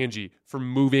come to Angie for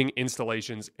moving,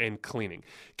 installations, and cleaning.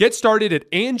 Get started at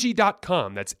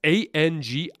Angie.com. That's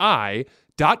ANGI.com,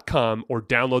 or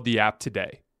download the app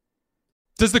today.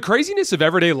 Does the craziness of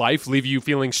everyday life leave you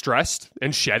feeling stressed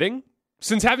and shedding?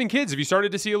 Since having kids, have you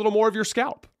started to see a little more of your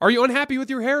scalp? Are you unhappy with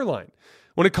your hairline?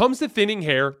 When it comes to thinning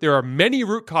hair, there are many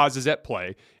root causes at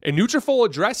play, and Nutrafol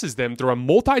addresses them through a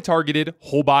multi-targeted,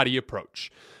 whole-body approach.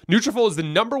 Nutrafol is the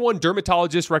 #1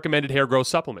 dermatologist-recommended hair growth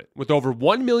supplement, with over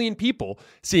 1 million people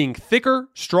seeing thicker,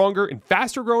 stronger, and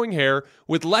faster-growing hair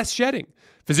with less shedding.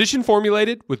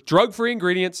 Physician-formulated with drug-free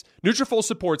ingredients, Nutrafol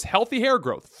supports healthy hair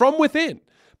growth from within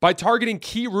by targeting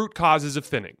key root causes of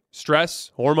thinning: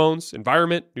 stress, hormones,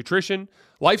 environment, nutrition,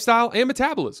 lifestyle, and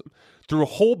metabolism through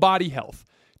whole-body health.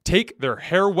 Take their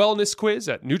hair wellness quiz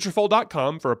at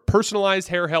Nutrafol.com for a personalized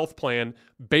hair health plan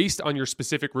based on your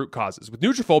specific root causes. With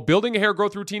Nutrafol, building a hair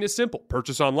growth routine is simple.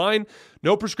 Purchase online,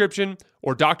 no prescription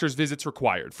or doctor's visits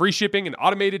required. Free shipping and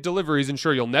automated deliveries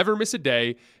ensure you'll never miss a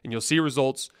day, and you'll see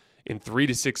results in 3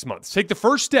 to 6 months. Take the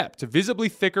first step to visibly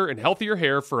thicker and healthier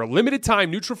hair. For a limited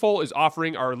time, Nutrafol is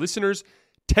offering our listeners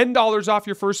 $10 off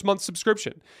your first month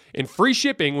subscription and free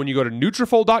shipping when you go to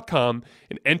Nutrafol.com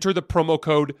and enter the promo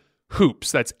code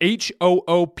HOOPS. That's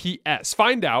HOOPS.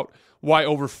 Find out why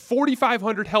over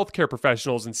 4,500 healthcare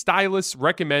professionals and stylists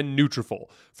recommend Nutrafol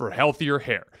for healthier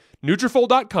hair.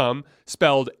 Nutrafol.com,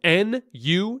 spelled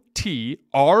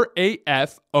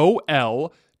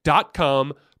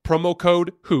Nutrafol.com, promo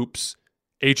code HOOPS,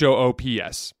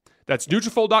 HOOPS. That's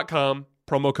Nutrafol.com,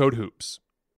 promo code HOOPS.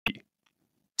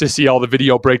 To see all the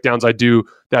video breakdowns I do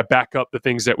that back up the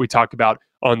things that we talk about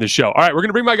on the show. All right, we're going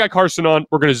to bring my guy Carson on.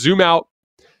 We're going to zoom out,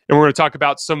 and we're going to talk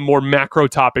about some more macro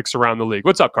topics around the league.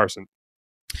 What's up, Carson?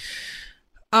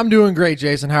 I'm doing great,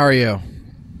 Jason. How are you?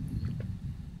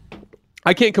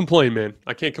 I can't complain, man.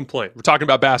 I can't complain. We're talking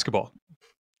about basketball.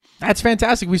 That's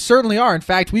fantastic. We certainly are. In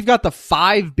fact, we've got the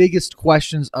 5 biggest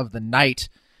questions of the night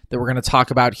that we're going to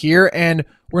talk about here. And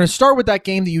we're going to start with that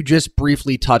game that you just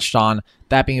briefly touched on,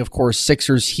 that being, of course,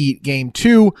 Sixers Heat Game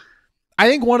 2. I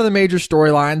think one of the major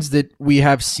storylines that we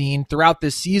have seen throughout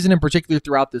this season, and particularly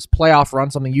throughout this playoff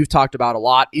run, something you've talked about a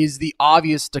lot, is the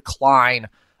obvious decline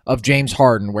of James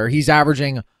Harden, where he's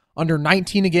averaging under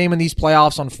 19 a game in these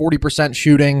playoffs on 40%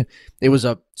 shooting. It was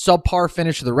a subpar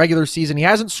finish of the regular season. He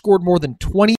hasn't scored more than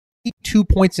 22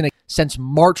 points since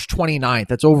March 29th.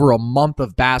 That's over a month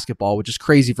of basketball, which is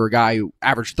crazy for a guy who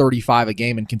averaged 35 a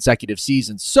game in consecutive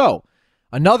seasons. So,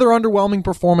 another underwhelming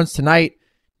performance tonight.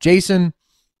 Jason,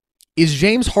 is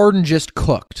James Harden just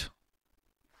cooked?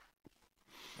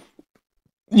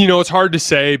 You know, it's hard to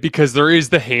say because there is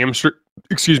the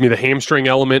hamstring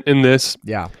element in this.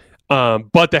 Yeah.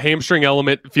 But the hamstring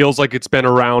element feels like it's been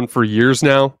around for years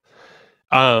now.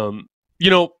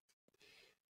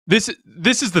 This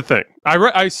is the thing.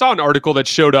 I saw an article that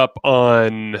showed up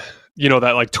on,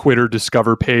 that like Twitter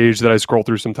Discover page that I scroll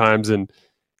through sometimes, and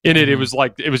in it, it was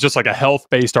just like a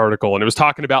health-based article, and it was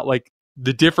talking about like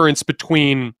the difference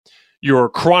between your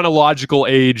chronological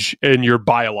age and your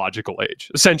biological age.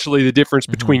 Essentially, the difference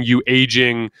between you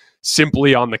aging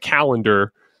simply on the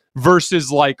calendar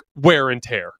versus like wear and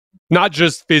tear. Not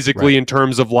just physically in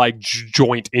terms of like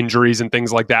joint injuries and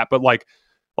things like that, but like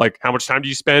how much time do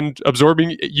you spend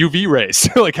absorbing UV rays?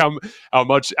 Like how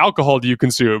much alcohol do you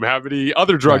consume? How many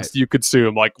other drugs do you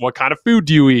consume? Like what kind of food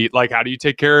do you eat? Like how do you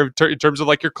take care of in terms of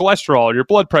like your cholesterol, your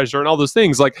blood pressure, and all those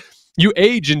things? Like you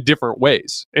age in different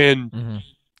ways. And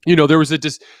there was a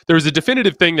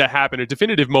definitive thing that happened, a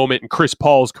definitive moment in Chris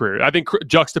Paul's career. I think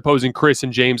juxtaposing Chris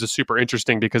and James is super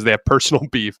interesting because they have personal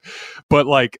beef. But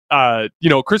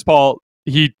Chris Paul,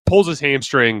 he pulls his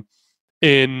hamstring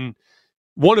in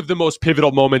one of the most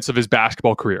pivotal moments of his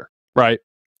basketball career, right?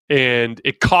 And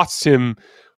it costs him.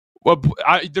 Well,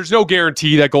 there's no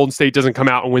guarantee that Golden State doesn't come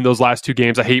out and win those last 2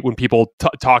 games. I hate when people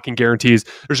talk in guarantees.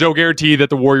 There's no guarantee that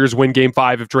the Warriors win Game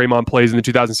 5 if Draymond plays in the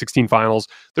 2016 finals.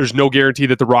 There's no guarantee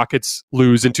that the Rockets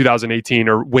lose in 2018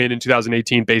 or win in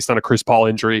 2018 based on a Chris Paul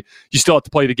injury. You still have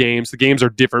to play the games. The games are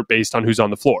different based on who's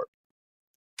on the floor.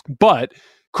 But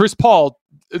Chris Paul,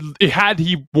 had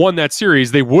he won that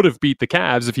series, they would have beat the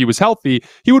Cavs if he was healthy.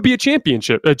 He would be a champion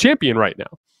right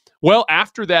now. Well,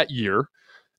 after that year,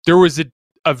 there was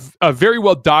a very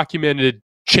well documented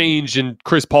change in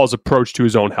Chris Paul's approach to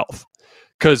his own health.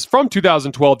 Because from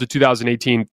 2012 to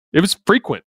 2018, it was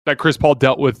frequent that Chris Paul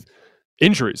dealt with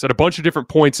injuries at a bunch of different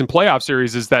points in playoff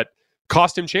series that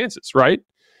cost him chances, right?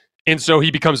 And so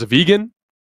he becomes a vegan.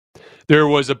 There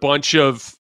was a bunch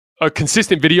of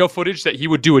consistent video footage that he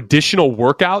would do additional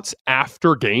workouts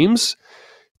after games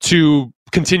to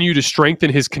continue to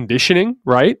strengthen his conditioning,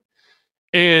 right?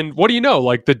 And what do you know?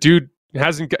 Like the dude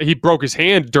he broke his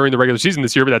hand during the regular season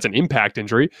this year, but that's an impact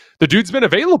injury. The dude's been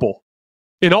available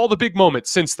in all the big moments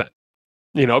since then.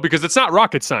 because it's not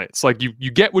rocket science. Like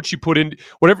you get what you put in,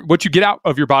 what you get out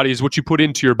of your body is what you put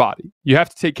into your body. You have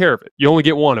to take care of it. You only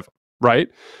get one of them, right?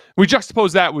 We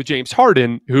juxtapose that with James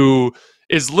Harden, who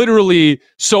is literally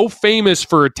so famous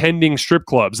for attending strip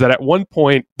clubs that at one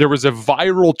point there was a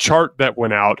viral chart that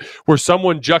went out where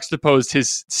someone juxtaposed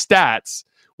his stats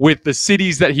with the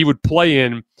cities that he would play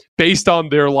in based on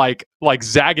their like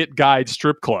Zagat guide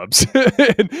strip clubs.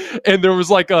 and there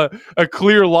was like a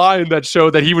clear line that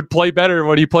showed that he would play better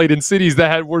when he played in cities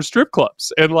that were strip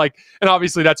clubs. And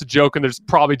obviously that's a joke, and that's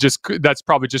probably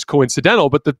just coincidental.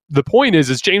 But the point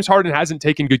is James Harden hasn't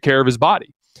taken good care of his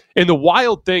body. And the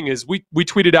wild thing is we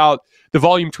tweeted out, the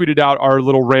Volume tweeted out our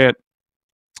little rant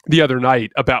the other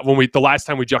night about the last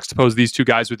time we juxtaposed these two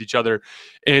guys with each other.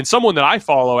 And someone that I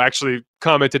follow actually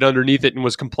commented underneath it and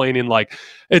was complaining like,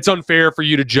 it's unfair for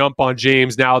you to jump on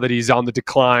James now that he's on the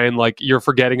decline. Like, you're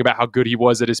forgetting about how good he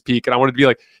was at his peak. And I wanted to be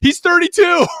like, he's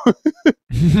 32.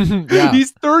 Yeah.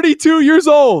 He's 32 years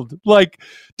old. Like,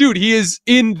 dude, he is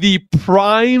in the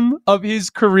prime of his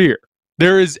career.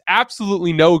 There is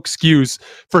absolutely no excuse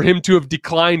for him to have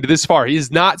declined this far. He has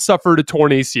not suffered a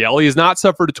torn ACL. He has not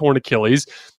suffered a torn Achilles.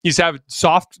 He's had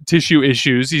soft tissue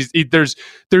issues.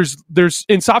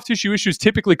 And soft tissue issues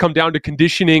typically come down to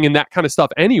conditioning and that kind of stuff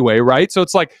anyway, right? So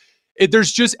it's like,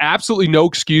 there's just absolutely no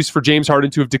excuse for James Harden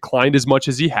to have declined as much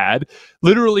as he had.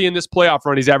 Literally in this playoff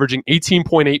run, he's averaging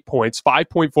 18.8 points,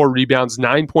 5.4 rebounds,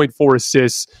 9.4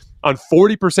 assists on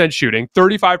 40% shooting,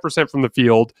 35% from the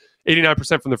field,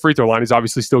 89% from the free throw line. He's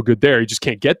obviously still good there. He just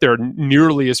can't get there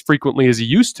nearly as frequently as he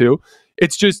used to.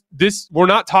 It's just this, we're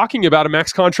not talking about a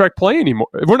max contract play anymore.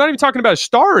 We're not even talking about a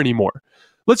star anymore.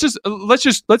 Let's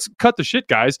cut the shit,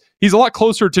 guys. He's a lot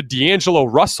closer to D'Angelo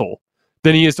Russell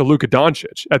than he is to Luka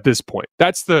Doncic at this point.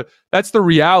 That's the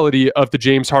reality of the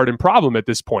James Harden problem at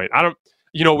this point.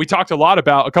 We talked a lot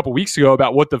about a couple weeks ago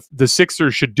about what the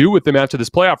Sixers should do with him after this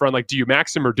playoff run. Like, do you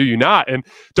max him or do you not? And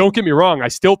don't get me wrong, I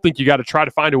still think you got to try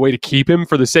to find a way to keep him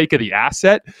for the sake of the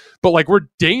asset. But like, we're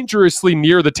dangerously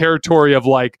near the territory of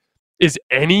like, is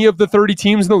any of the 30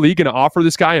 teams in the league going to offer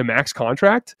this guy a max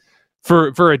contract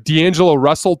for a D'Angelo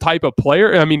Russell type of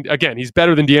player? I mean, again, he's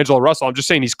better than D'Angelo Russell. I'm just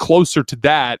saying he's closer to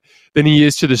that than he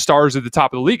is to the stars at the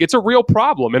top of the league. It's a real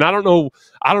problem, and I don't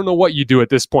know what you do at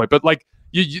this point. But like,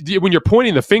 when you're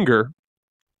pointing the finger,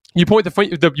 you point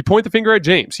the finger at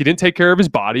James. He didn't take care of his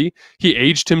body. He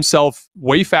aged himself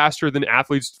way faster than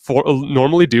athletes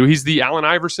normally do. He's the Allen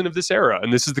Iverson of this era,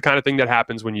 and this is the kind of thing that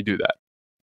happens when you do that.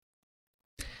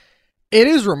 It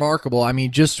is remarkable. I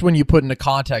mean, just when you put into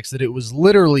context that it was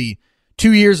literally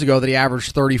 2 years ago that he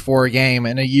averaged 34 a game,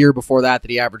 and a year before that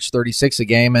he averaged 36 a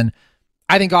game. And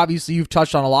I think obviously you've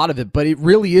touched on a lot of it, but it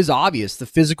really is obvious, the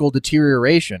physical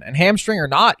deterioration. And hamstring or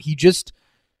not, he just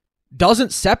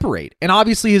doesn't separate. And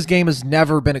obviously his game has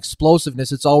never been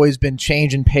explosiveness. It's always been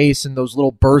change in pace and those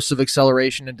little bursts of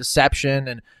acceleration and deception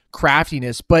and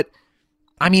craftiness. But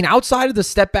I mean, outside of the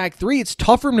step back three, it's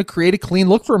tough for him to create a clean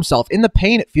look for himself. In the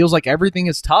paint, it feels like everything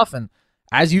is tough. And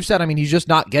as you've said, I mean, he's just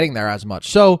not getting there as much.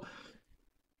 So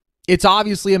it's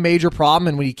obviously a major problem.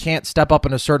 And when he can't step up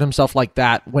and assert himself like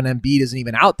that, when Embiid isn't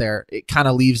even out there, it kind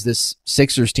of leaves this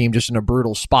Sixers team just in a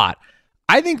brutal spot.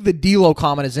 I think the D'Lo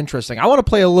comment is interesting. I want to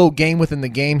play a little game within the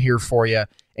game here for you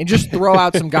and just throw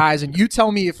out some guys, and you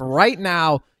tell me if right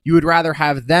now you would rather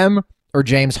have them or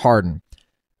James Harden.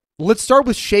 Let's start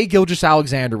with Shai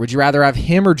Gilgeous-Alexander. Would you rather have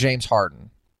him or James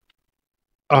Harden?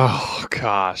 Oh,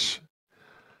 gosh.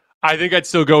 I think I'd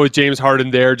still go with James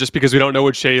Harden there just because we don't know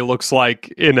what Shai looks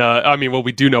like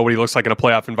we do know what he looks like in a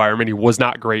playoff environment. He was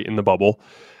not great in the bubble.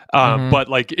 But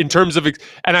like in terms of,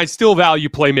 and I still value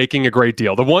playmaking a great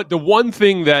deal. The one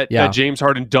thing that James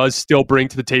Harden does still bring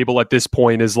to the table at this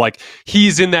point is like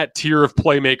he's in that tier of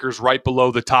playmakers right below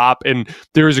the top, and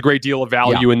there is a great deal of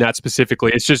value in that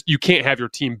specifically. It's just you can't have your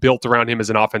team built around him as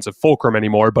an offensive fulcrum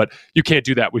anymore, but you can't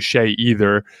do that with Shai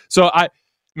either. So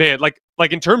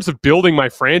like in terms of building my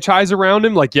franchise around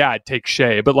him, like I'd take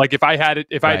Shai, but like if I had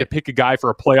to pick a guy for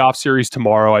a playoff series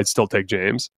tomorrow, I'd still take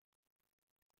James.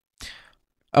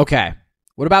 Okay.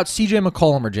 What about CJ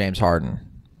McCollum or James Harden?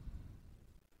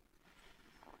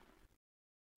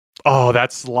 Oh,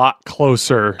 that's a lot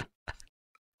closer.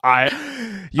 You had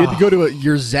to go to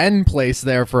your Zen place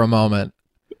there for a moment.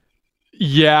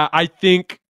 Yeah, I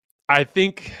think I'd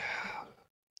go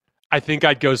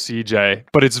CJ,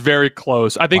 but it's very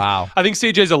close. I think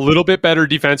CJ's a little bit better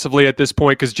defensively at this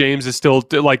point because James is still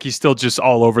he's still just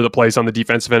all over the place on the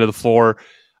defensive end of the floor.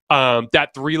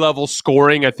 That 3-level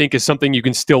scoring, I think, is something you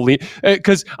can still lean,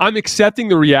 because I'm accepting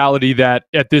the reality that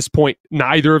at this point,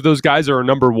 neither of those guys are a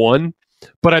number one.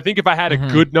 But I think if I had a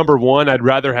good number one, I'd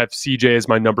rather have CJ as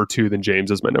my number two than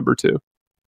James as my number two.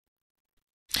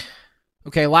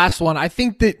 Okay, last one. I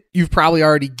think that you've probably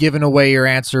already given away your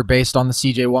answer based on the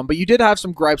CJ one, but you did have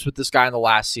some gripes with this guy in the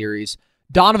last series.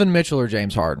 Donovan Mitchell or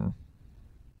James Harden?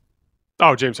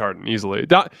 Oh, James Harden, easily.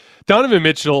 Donovan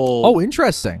Mitchell. Oh,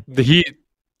 interesting. The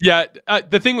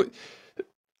thing,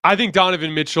 I think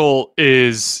Donovan Mitchell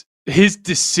his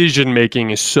decision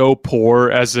making is so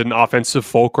poor as an offensive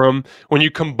fulcrum. When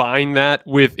you combine that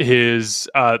with his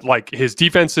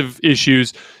defensive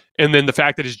issues, and then the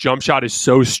fact that his jump shot is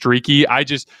so streaky, I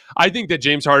think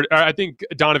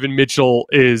Donovan Mitchell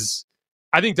is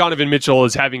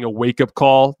having a wake up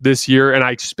call this year, and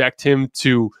I expect him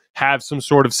to have some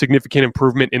sort of significant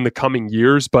improvement in the coming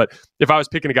years. But if I was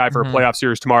picking a guy for a playoff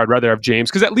series tomorrow, I'd rather have James,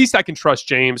 because at least I can trust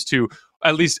James to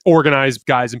at least organize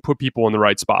guys and put people in the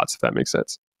right spots, if that makes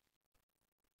sense.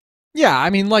 Yeah,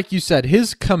 I mean, like you said,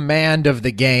 his command of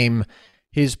the game,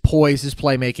 his poise, his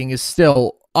playmaking is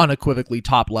still unequivocally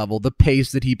top level, the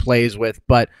pace that he plays with,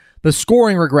 but the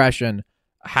scoring regression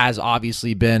has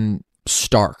obviously been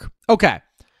stark. Okay,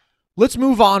 let's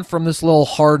move on from this little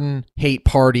Harden hate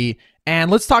party, and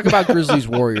let's talk about Grizzlies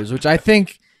Warriors, which I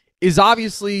think is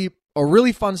obviously a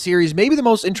really fun series, maybe the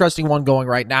most interesting one going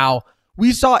right now.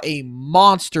 We saw a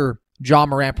monster Ja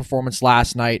Morant performance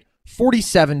last night,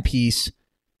 47-piece.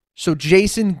 So,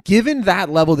 Jason, given that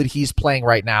level that he's playing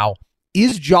right now,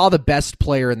 is Ja the best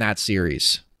player in that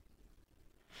series?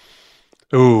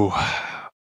 Ooh,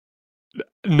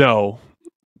 no,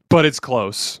 but it's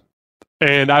close.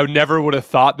 And I never would have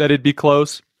thought that it'd be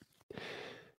close.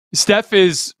 Steph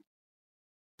is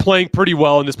playing pretty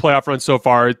well in this playoff run so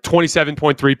far.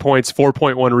 27.3 points,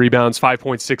 4.1 rebounds,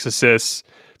 5.6 assists,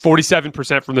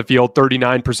 47% from the field,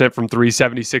 39% from three,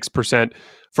 76%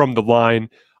 from the line.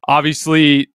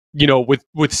 Obviously,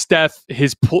 with Steph,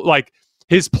 his playoff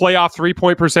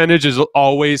 3-point percentage has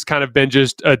always kind of been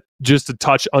just a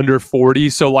touch under 40.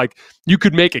 So you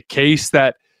could make a case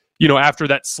that, after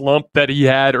that slump that he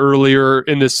had earlier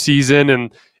in this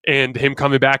season and him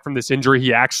coming back from this injury,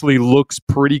 he actually looks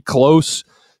pretty close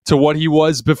to what he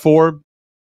was before.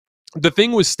 The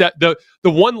thing with Steph, the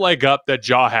one leg up that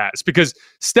Ja has, because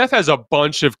Steph has a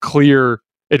bunch of clear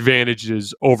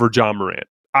advantages over Ja Morant.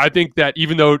 I think that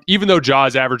even though Ja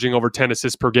is averaging over 10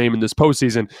 assists per game in this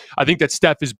postseason, I think that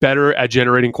Steph is better at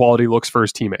generating quality looks for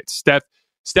his teammates.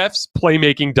 Steph's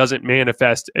playmaking doesn't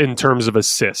manifest in terms of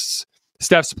assists.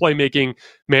 Steph's playmaking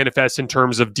manifests in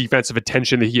terms of defensive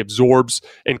attention that he absorbs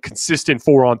and consistent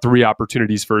 4-on-3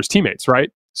 opportunities for his teammates,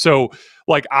 right? So,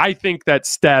 I think that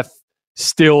Steph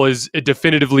still is a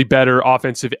definitively better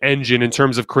offensive engine in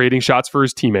terms of creating shots for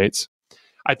his teammates.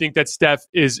 I think that Steph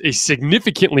is a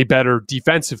significantly better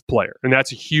defensive player, and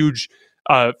that's a huge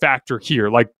factor here.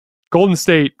 Golden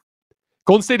State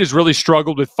has really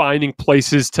struggled with finding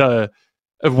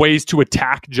ways to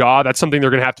attack Ja. That's something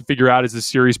they're going to have to figure out as the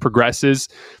series progresses.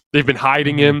 They've been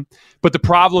hiding him, but the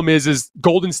problem is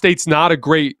Golden State's not a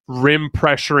great rim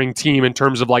pressuring team in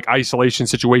terms of isolation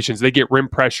situations. They get rim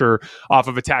pressure off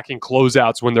of attacking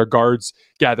closeouts when their guards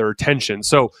gather attention.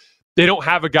 So they don't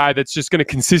have a guy that's just going to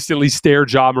consistently stare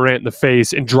Ja Morant in the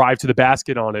face and drive to the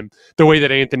basket on him the way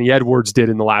that Anthony Edwards did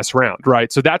in the last round, right?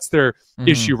 So that's their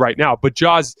issue right now. But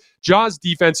Ja's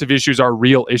defensive issues are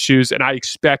real issues, and I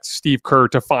expect Steve Kerr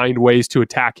to find ways to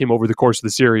attack him over the course of the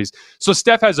series. So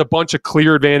Steph has a bunch of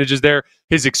clear advantages there.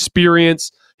 His experience,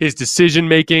 his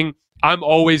decision-making, I'm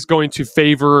always going to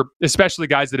favor, especially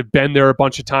guys that have been there a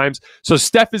bunch of times. So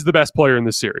Steph is the best player in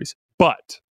this series.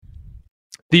 But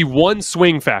the one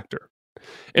swing factor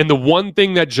and the one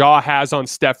thing that Ja has on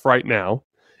Steph right now,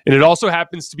 and it also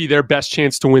happens to be their best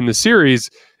chance to win the series,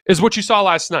 is what you saw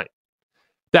last night.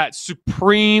 That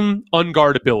supreme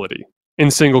unguardability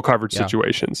in single coverage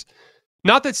situations.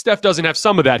 Not that Steph doesn't have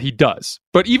some of that, he does.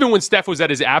 But even when Steph was at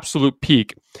his absolute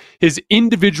peak, his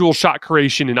individual shot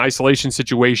creation in isolation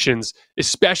situations,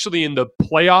 especially in the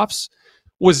playoffs,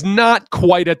 was not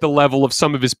quite at the level of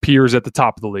some of his peers at the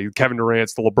top of the league. Kevin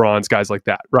Durant's, the LeBrons, guys like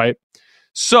that, right?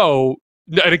 So,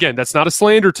 and again, that's not a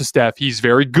slander to Steph. He's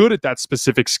very good at that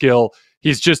specific skill.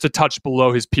 He's just a touch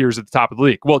below his peers at the top of the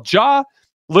league. Well, Ja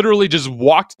literally just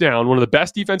walked down one of the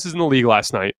best defenses in the league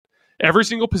last night. Every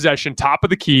single possession, top of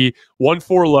the key,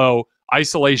 1-4 low,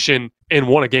 isolation, and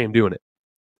won a game doing it.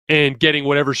 And getting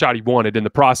whatever shot he wanted in the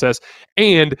process.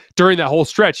 And during that whole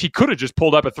stretch, he could have just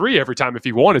pulled up a three every time if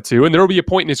he wanted to. And there will be a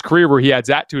point in his career where he adds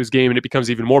that to his game and it becomes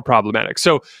even more problematic.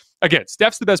 So again,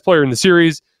 Steph's the best player in the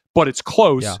series, but it's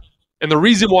close. Yeah. And the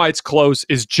reason why it's close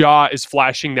is Ja is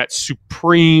flashing that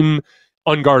supreme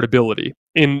unguardability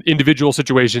in individual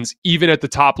situations, even at the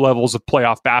top levels of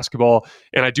playoff basketball.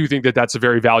 And I do think that that's a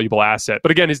very valuable asset.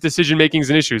 But again, his decision-making is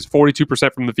an issue. It's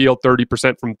 42% from the field,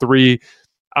 30% from three.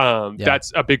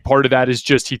 That's a big part of that is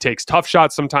just he takes tough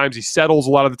shots sometimes. He settles a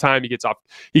lot of the time.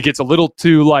 He gets a little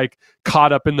too like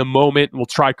caught up in the moment and will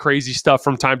try crazy stuff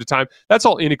from time to time. That's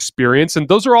all inexperience, and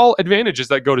those are all advantages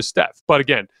that go to Steph. But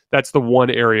again, that's the one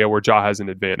area where Ja has an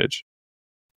advantage.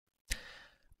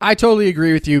 I totally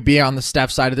agree with you being on the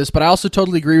Steph side of this, but I also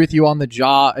totally agree with you on the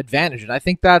Ja advantage. And I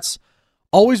think that's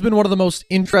always been one of the most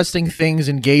interesting things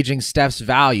in gauging Steph's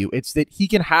value. It's that he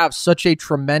can have such a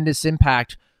tremendous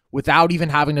impact without even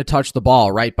having to touch the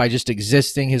ball, right? By just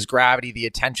existing, his gravity, the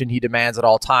attention he demands at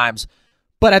all times.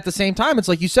 But at the same time, it's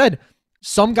like you said,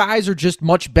 some guys are just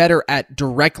much better at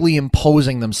directly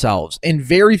imposing themselves. And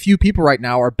very few people right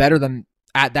now are better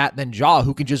at that than Ja,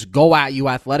 who can just go at you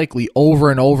athletically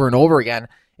over and over and over again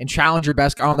and challenge your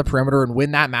best guy on the perimeter and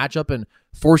win that matchup and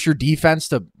force your defense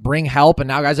to bring help. And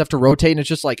now guys have to rotate. And it's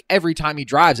just like every time he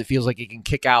drives, it feels like he can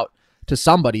kick out to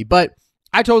somebody. But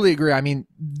I totally agree. I mean,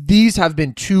 these have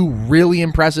been two really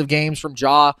impressive games from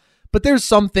Ja, but there's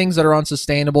some things that are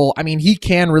unsustainable. I mean, he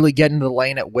can really get into the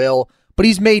lane at will, but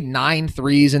he's made 9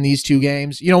 threes in these 2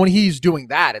 games. You know, when he's doing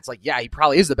that, it's like, yeah, he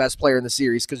probably is the best player in the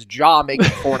series because Ja making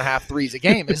 4.5 threes a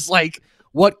game is like,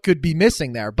 what could be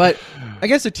missing there? But I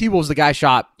guess the T-Wolves, the guy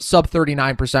shot sub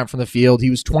 39% from the field. He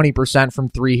was 20% from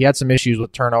 3. He had some issues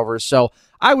with turnovers. So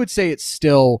I would say it's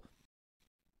still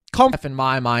in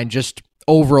my mind, just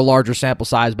over a larger sample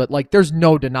size. But like, there's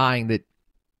no denying that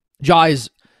Ja is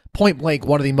point blank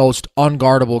one of the most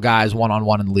unguardable guys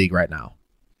one-on-one in the league right now.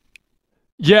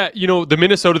 Yeah, you know, the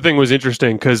Minnesota thing was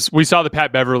interesting because we saw the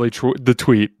Pat Beverly the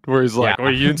tweet where he's like,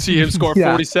 well, you didn't see him score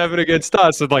 47 against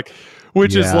us. And like,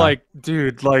 which is like,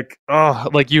 dude, like,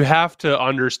 like you have to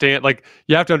understand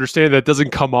that it doesn't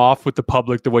come off with the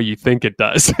public the way you think it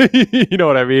does. You know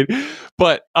what I mean?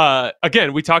 But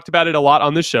again, we talked about it a lot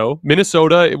on the show.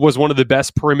 Minnesota was one of the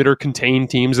best perimeter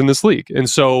contained teams in this league. And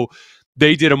so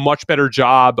they did a much better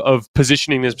job of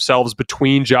positioning themselves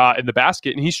between Ja and the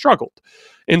basket, and he struggled.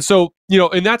 And so, you know,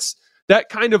 and that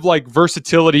kind of like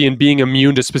versatility and being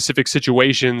immune to specific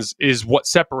situations is what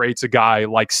separates a guy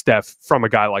like Steph from a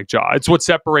guy like Ja. It's what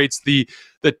separates the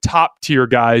top tier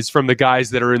guys from the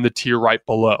guys that are in the tier right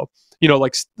below. You know,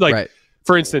 like right.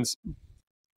 For instance,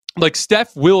 like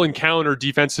Steph will encounter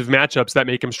defensive matchups that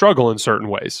make him struggle in certain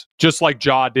ways, just like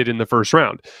Ja did in the first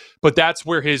round. But that's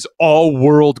where his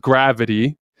all-world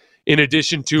gravity, in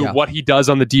addition to what he does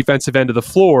on the defensive end of the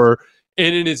floor,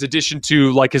 and in his addition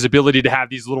to like his ability to have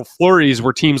these little flurries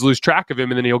where teams lose track of him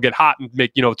and then he'll get hot and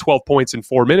make, 12 points in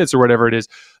 4 minutes or whatever it is.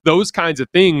 Those kinds of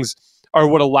things are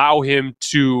what allow him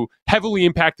to heavily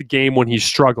impact the game when he's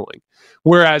struggling.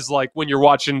 Whereas like when you're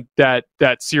watching that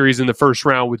series in the first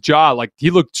round with Ja, like he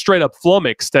looked straight up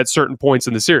flummoxed at certain points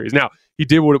in the series. Now, he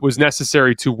did what was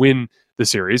necessary to win the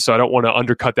series, so I don't want to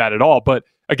undercut that at all. But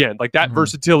again, like that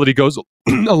versatility goes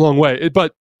a long way.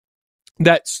 But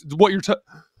that's what you're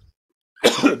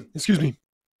excuse me.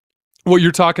 What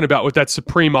you're talking about with that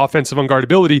supreme offensive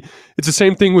unguardability, it's the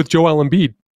same thing with Joel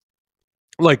Embiid.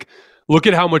 Like, look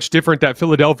at how much different that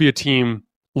Philadelphia team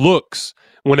looks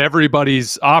when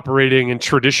everybody's operating in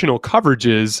traditional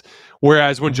coverages,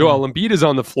 whereas when Joel Embiid is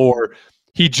on the floor,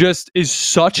 he just is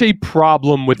such a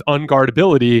problem with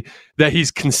unguardability that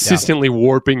he's consistently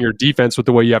warping your defense with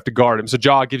the way you have to guard him. So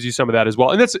Ja gives you some of that as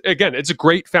well. And that's, again, it's a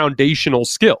great foundational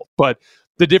skill, but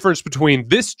the difference between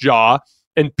this Ja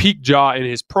and peak Ja in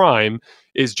his prime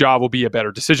is Ja will be a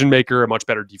better decision maker, a much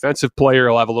better defensive player.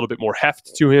 He'll have a little bit more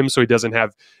heft to him, so he doesn't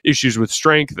have issues with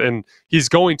strength, and he's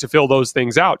going to fill those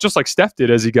things out, just like Steph did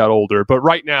as he got older. But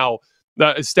right now,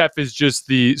 Steph is just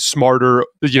the smarter.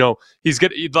 He's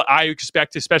good. I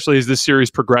expect, especially as this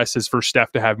series progresses, for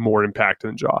Steph to have more impact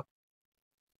than Ja.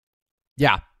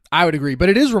 Yeah, I would agree. But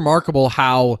it is remarkable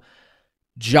how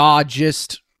Ja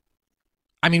just,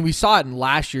 I mean, we saw it in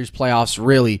last year's playoffs,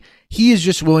 really. He is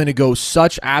just willing to go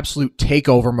such absolute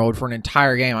takeover mode for an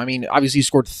entire game. I mean, obviously he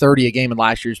scored 30 a game in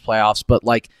last year's playoffs, but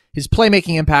like his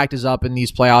playmaking impact is up in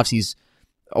these playoffs. He's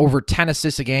over 10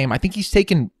 assists a game. I think he's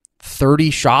taken 30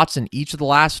 shots in each of the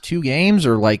last 2 games,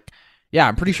 or like, yeah,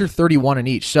 I'm pretty sure 31 in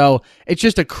each. So it's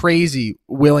just a crazy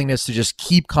willingness to just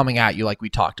keep coming at you like we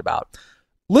talked about.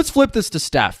 Let's flip this to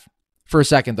Steph for a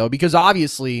second, though, because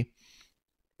obviously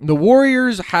the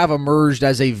Warriors have emerged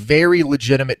as a very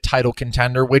legitimate title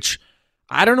contender, which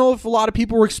I don't know if a lot of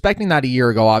people were expecting that a year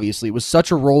ago, obviously. It was such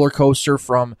a roller coaster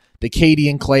from the KD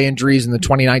and Clay injuries and the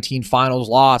 2019 finals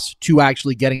loss to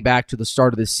actually getting back to the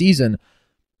start of the season.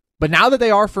 But now that they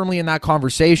are firmly in that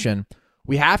conversation,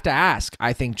 we have to ask,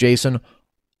 I think, Jason,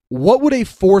 what would a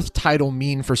 4th title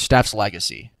mean for Steph's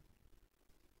legacy?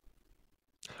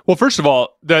 Well, first of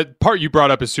all, that part you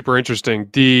brought up is super interesting.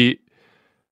 The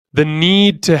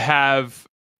need to have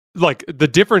like the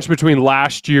difference between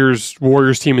last year's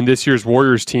Warriors team and this year's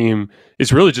Warriors team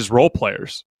is really just role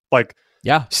players. Like,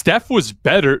 yeah, Steph was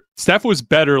better. Steph was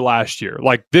better last year.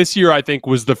 Like this year, I think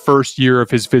was the first year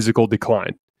of his physical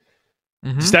decline.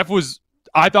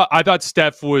 I thought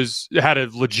Steph had a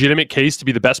legitimate case to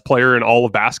be the best player in all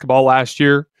of basketball last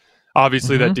year.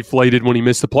 Obviously, that deflated when he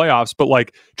missed the playoffs. But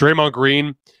like Draymond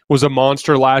Green was a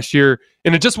monster last year,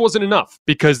 and it just wasn't enough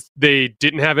because they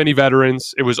didn't have any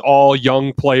veterans. It was all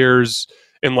young players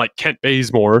and like Kent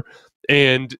Bazemore,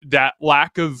 and that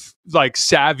lack of like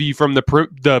savvy from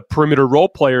the perimeter role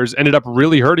players ended up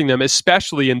really hurting them,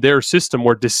 especially in their system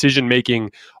where decision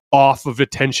making off of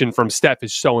attention from Steph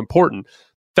is so important.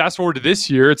 Fast forward to this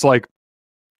year, it's like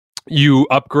you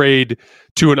upgrade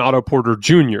to an Otto Porter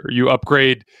Jr., you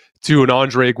upgrade to an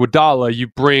Andre Iguodala, you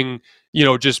bring,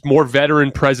 just more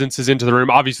veteran presences into the room.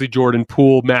 Obviously, Jordan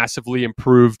Poole massively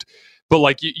improved, but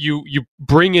like you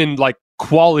bring in like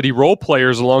quality role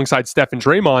players alongside Steph and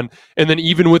Draymond, and then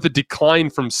even with a decline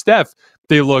from Steph,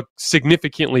 they look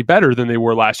significantly better than they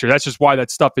were last year. That's just why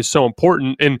that stuff is so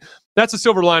important, and that's a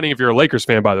silver lining if you're a Lakers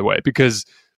fan, by the way, because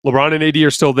LeBron and AD are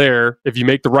still there. If you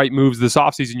make the right moves this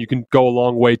offseason, you can go a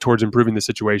long way towards improving the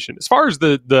situation. As far as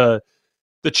the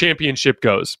championship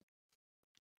goes,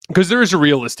 because there is a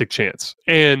realistic chance.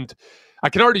 And I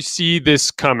can already see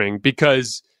this coming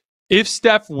because if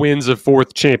Steph wins a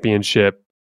fourth championship,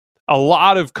 a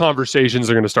lot of conversations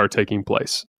are going to start taking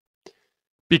place.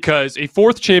 Because a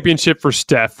fourth championship for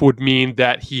Steph would mean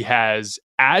that he has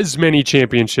as many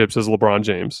championships as LeBron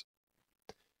James,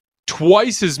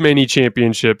 twice as many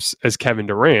championships as Kevin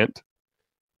Durant,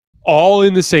 all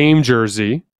in the same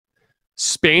jersey,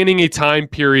 spanning a time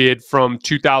period from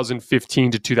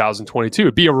 2015 to 2022.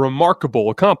 It'd be a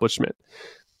remarkable accomplishment.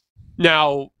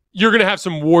 Now, you're going to have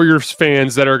some Warriors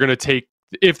fans that are going to take,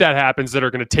 if that happens, that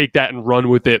are going to take that and run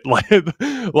with it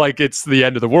like it's the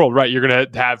end of the world, right? You're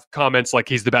going to have comments like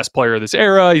he's the best player of this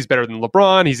era, he's better than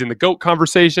LeBron, he's in the GOAT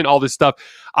conversation, all this stuff.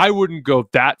 I wouldn't go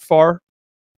that far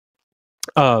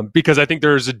because I think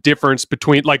there's a difference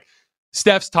between like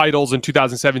Steph's titles in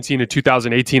 2017 and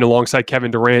 2018 alongside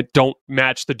Kevin Durant don't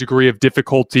match the degree of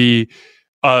difficulty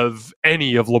of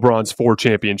any of LeBron's 4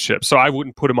 championships. So I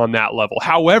wouldn't put him on that level.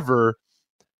 However,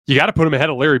 you got to put him ahead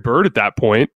of Larry Bird at that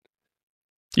point.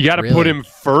 You got to put him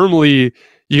firmly.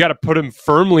 You got to put him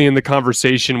firmly in the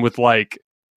conversation with like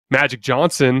Magic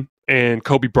Johnson and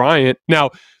Kobe Bryant.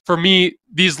 Now, for me,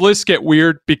 these lists get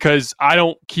weird because I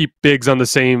don't keep bigs on the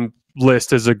same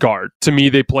list as a guard. To me,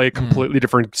 they play a completely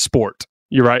different sport.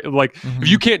 You're right. Like if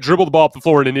you can't dribble the ball up the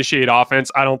floor and initiate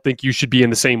offense, I don't think you should be in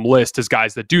the same list as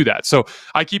guys that do that. So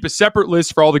I keep a separate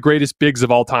list for all the greatest bigs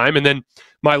of all time. And then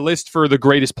my list for the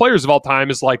greatest players of all time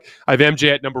is like, I have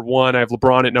MJ at number 1, I have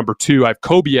LeBron at number 2, I have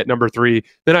Kobe at number 3,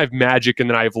 then I have Magic, and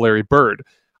then I have Larry Bird.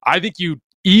 I think you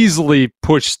easily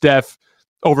push Steph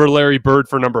over Larry Bird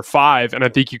for number 5. And I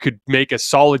think you could make a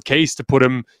solid case to put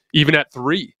him even at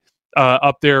 3.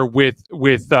 Up there with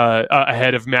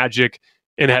ahead of Magic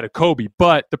and ahead of Kobe.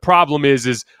 But the problem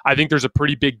is I think there's a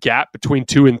pretty big gap between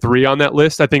 2 and 3 on that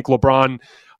list. I think LeBron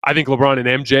and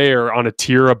MJ are on a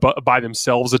tier by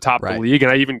themselves atop the league.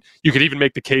 And you could even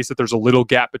make the case that there's a little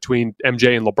gap between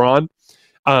MJ and LeBron.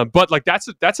 But like that's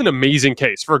an amazing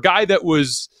case for a guy that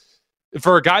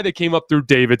came up through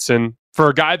Davidson, for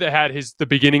a guy that had the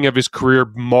beginning of his career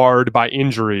marred by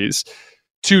injuries,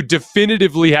 to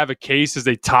definitively have a case as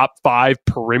a top 5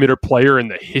 perimeter player in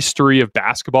the history of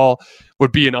basketball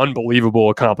would be an unbelievable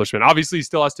accomplishment. Obviously, he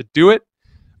still has to do it,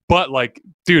 but like,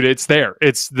 dude, it's there.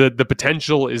 It's the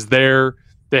potential is there.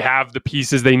 They have the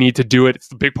pieces they need to do it. It's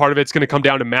the big part of it's going to come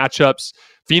down to matchups.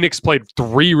 Phoenix played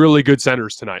 3 really good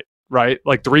centers tonight, right?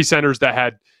 Like 3 centers that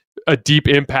had a deep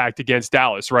impact against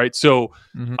Dallas, right? So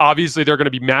obviously there are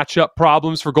going to be matchup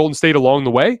problems for Golden State along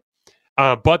the way.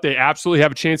 But they absolutely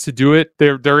have a chance to do it.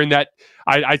 They're in that.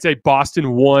 I'd say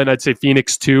Boston 1, I'd say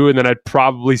Phoenix 2, and then I'd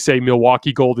probably say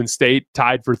Milwaukee, Golden State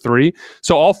tied for 3.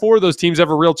 So all 4 of those teams have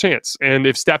a real chance. And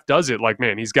if Steph does it, like,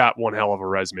 man, he's got one hell of a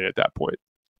resume at that point.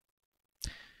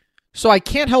 So I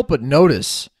can't help but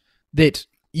notice that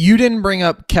you didn't bring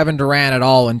up Kevin Durant at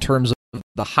all in terms of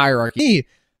the hierarchy.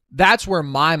 That's where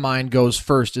my mind goes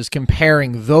first, is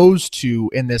comparing those two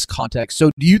in this context.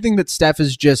 So do you think that Steph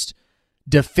is just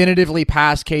definitively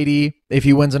past KD if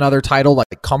he wins another title,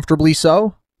 like comfortably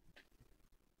so?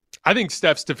 I think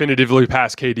Steph's definitively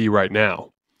past KD right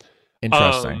now.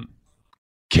 Interesting.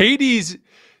 KD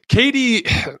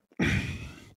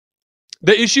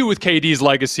The issue with KD's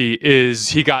legacy is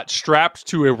he got strapped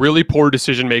to a really poor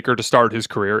decision maker to start his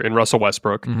career in Russell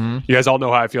Westbrook. Mm-hmm. You guys all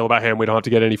know how I feel about him. We don't have to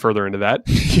get any further into that.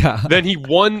 Yeah. Then he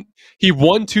won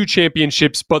 2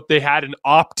 championships, but they had an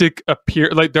optic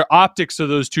like their optics of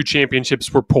those 2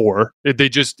 championships were poor. They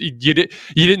just you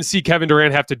didn't see Kevin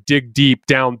Durant have to dig deep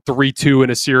down 3-2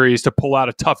 in a series to pull out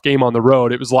a tough game on the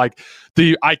road. It was like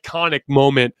the iconic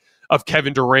moment of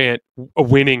Kevin Durant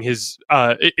winning his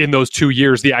in those 2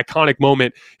 years. The iconic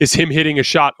moment is him hitting a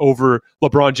shot over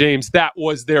LeBron James. That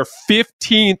was their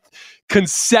 15th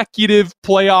consecutive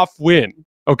playoff win.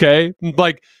 Okay?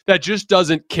 Like, that just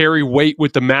doesn't carry weight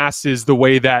with the masses the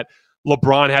way that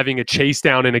LeBron having a chase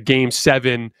down in a game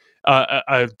 7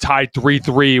 tied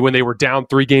 3-3 when they were down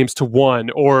 3-1,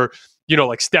 or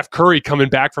like Steph Curry coming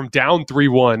back from down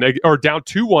 3-1 or down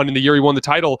 2-1 in the year he won the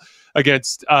title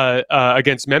against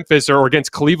Memphis or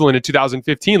against Cleveland in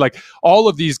 2015. Like, all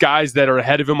of these guys that are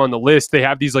ahead of him on the list, they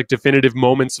have these like definitive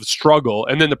moments of struggle.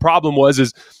 And then the problem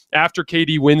is after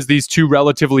KD wins these 2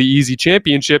 relatively easy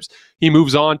championships, he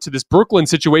moves on to this Brooklyn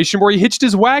situation where he hitched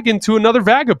his wagon to another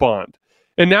vagabond.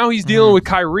 And now he's dealing with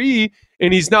Kyrie,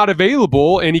 and he's not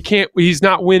available, and he's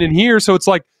not winning here. So it's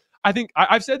like, I think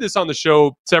I've said this on the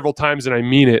show several times, and I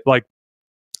mean it. Like,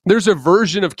 there's a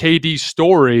version of KD's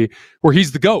story where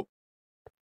he's the GOAT.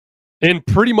 And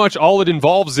pretty much all it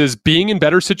involves is being in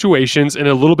better situations and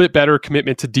a little bit better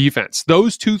commitment to defense.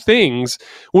 Those 2 things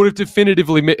would have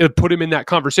definitively put him in that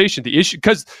conversation. The issue,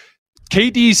 because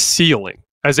KD's ceiling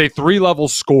as a 3-level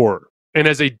scorer and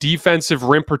as a defensive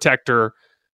rim protector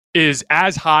is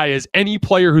as high as any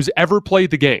player who's ever played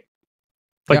the game.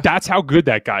 Like, that's how good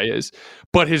that guy is.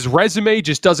 But his resume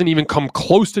just doesn't even come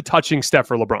close to touching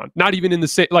Steph or LeBron. Not even in the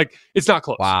same, like, it's not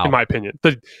close, in my opinion.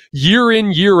 The year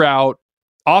in, year out,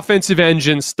 offensive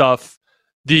engine stuff,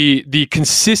 the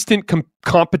consistent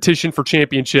competition for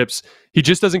championships, he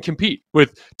just doesn't compete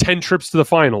with 10 trips to the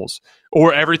finals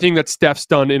or everything that Steph's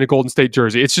done in a Golden State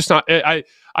jersey. It's just not, I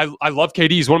love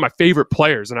KD. He's one of my favorite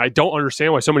players, and I don't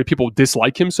understand why so many people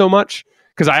dislike him so much,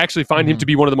 because I actually find him to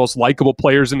be one of the most likable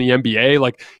players in the NBA.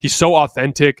 Like, he's so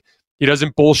authentic. He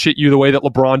doesn't bullshit you the way that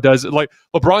LeBron does. Like,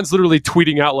 LeBron's literally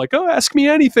tweeting out like, "Oh, ask me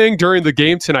anything during the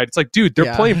game tonight." It's like, dude,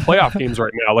 they're playing playoff games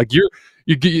right now. Like,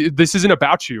 this isn't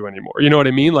about you anymore. You know what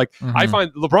I mean? Like, I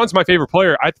find LeBron's my favorite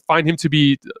player. I find him to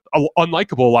be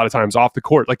unlikable a lot of times off the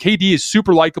court. Like, KD is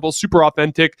super likable, super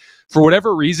authentic. For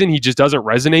whatever reason, he just doesn't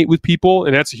resonate with people,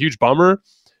 and that's a huge bummer.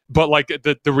 But like,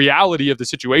 the reality of the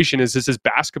situation is his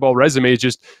basketball resume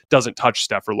just doesn't touch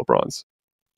Steph or LeBron's.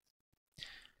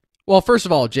 Well, first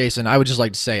of all, Jason, I would just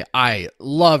like to say I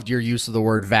loved your use of the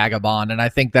word vagabond, and I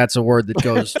think that's a word that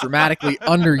goes dramatically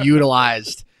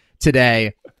underutilized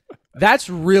today. That's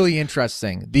really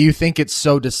interesting. Do you think it's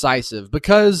so decisive?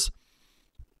 Because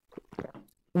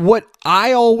what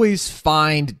I always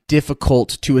find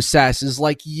difficult to assess is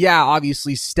like, yeah,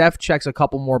 obviously Steph checks a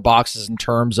couple more boxes in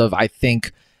terms of, I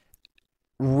think,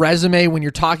 resume when you're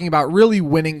talking about really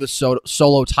winning the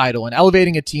solo title and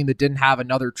elevating a team that didn't have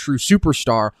another true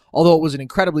superstar, although it was an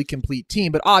incredibly complete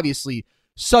team, but obviously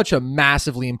such a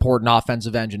massively important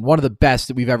offensive engine, one of the best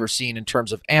that we've ever seen in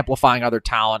terms of amplifying other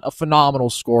talent, a phenomenal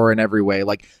scorer in every way,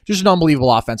 like just an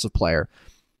unbelievable offensive player.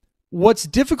 What's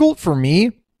difficult for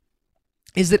me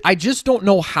is that I just don't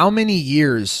know how many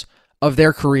years of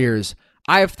their careers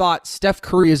I have thought Steph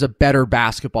Curry is a better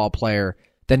basketball player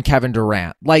than Kevin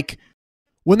Durant. Like,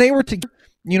 when they were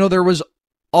together, there was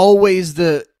always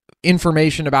the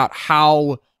information about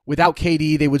how without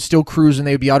KD, they would still cruise and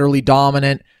they would be utterly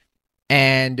dominant.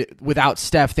 And without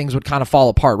Steph, things would kind of fall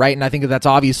apart, right? And I think that's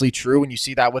obviously true when you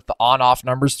see that with the on-off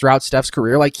numbers throughout Steph's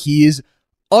career. Like, he is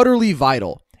utterly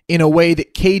vital in a way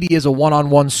that KD as a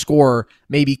one-on-one scorer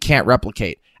maybe can't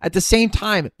replicate. At the same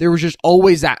time, there was just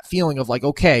always that feeling of like,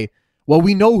 okay, well,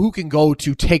 we know who can go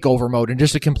to takeover mode in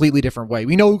just a completely different way.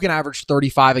 We know who can average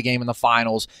 35 a game in the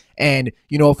finals. And,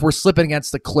 if we're slipping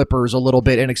against the Clippers a little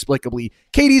bit inexplicably,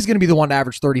 KD's going to be the one to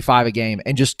average 35 a game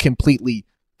and just completely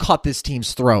cut this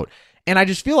team's throat. And I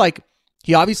just feel like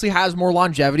he obviously has more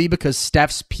longevity because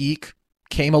Steph's peak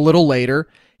came a little later.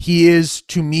 He is,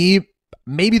 to me,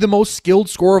 maybe the most skilled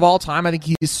scorer of all time. I think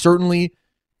he's certainly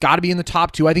got to be in the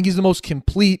top 2. I think he's the most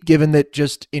complete, given that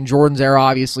just in Jordan's era,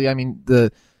 obviously, I mean,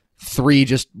 the 3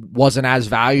 just wasn't as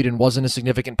valued and wasn't a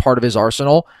significant part of his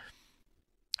arsenal.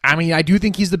 I mean, I do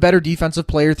think he's the better defensive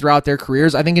player throughout their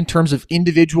careers. I think in terms of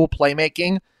individual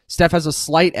playmaking, Steph has a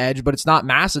slight edge, but it's not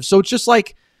massive. So it's just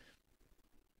like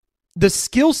the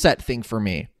skill set thing for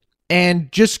me.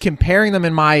 And just comparing them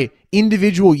in my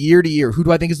individual year to year, who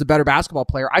do I think is the better basketball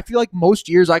player? I feel like most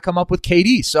years I come up with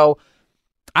KD. So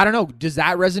I don't know. Does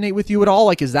that resonate with you at all?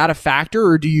 Like, is that a factor,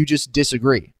 or do you just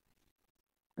disagree?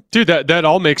 Dude, that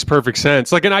all makes perfect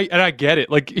sense. Like, and I get it.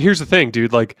 Like, here's the thing,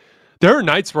 dude. Like, there are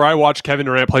nights where I watch Kevin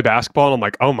Durant play basketball and I'm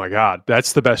like, oh my God,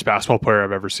 that's the best basketball player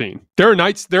I've ever seen. There are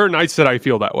nights that I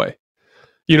feel that way.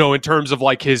 You know, in terms of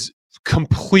like his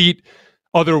complete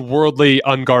otherworldly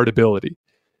unguardability.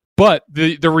 But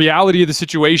the reality of the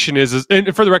situation is,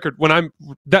 and for the record, when I'm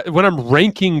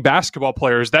ranking basketball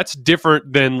players, that's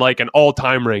different than like an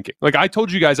all-time ranking. Like I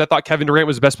told you guys, I thought Kevin Durant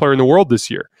was the best player in the world this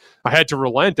year. I had to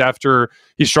relent after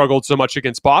he struggled so much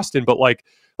against Boston, but like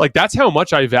that's how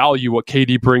much I value what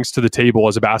KD brings to the table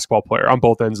as a basketball player on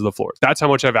both ends of the floor. That's how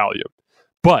much I value him.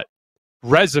 But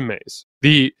resumes,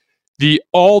 the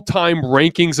all-time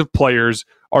rankings of players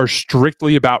are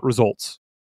strictly about results.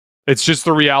 It's just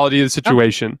the reality of the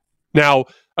situation. Now,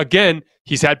 again,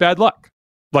 he's had bad luck.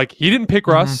 Like, he didn't pick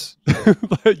Russ,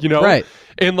 you know? Right.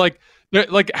 And, like,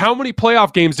 how many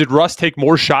playoff games did Russ take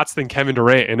more shots than Kevin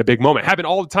Durant in a big moment? Happened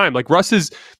all the time. Like,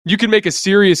 you can make a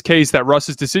serious case that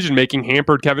Russ's decision-making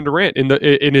hampered Kevin Durant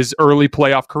in his early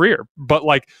playoff career. But,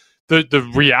 like,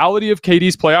 the reality of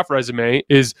KD's playoff resume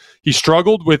is he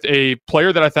struggled with a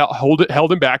player that I thought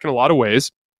held him back in a lot of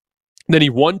ways. Then he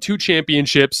won 2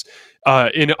 championships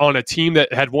on a team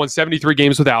that had won 73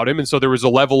 games without him, and so there was a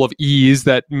level of ease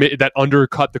that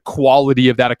undercut the quality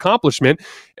of that accomplishment.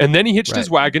 And then he hitched his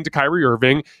wagon to Kyrie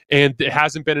Irving, and it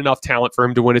hasn't been enough talent for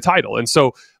him to win a title. And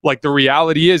so, like, the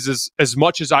reality is as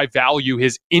much as I value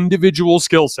his individual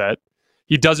skill set,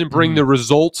 he doesn't bring the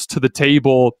results to the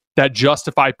table that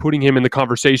justify putting him in the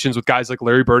conversations with guys like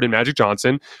Larry Bird and Magic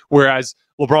Johnson, whereas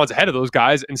LeBron's ahead of those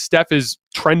guys, and Steph is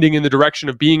trending in the direction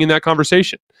of being in that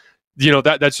conversation. You know,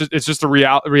 it's just the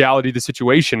reality of the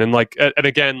situation. And like, and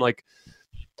again, like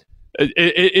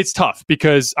it's tough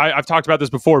because I've talked about this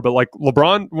before, but like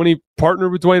LeBron, when he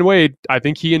partnered with Dwayne Wade, I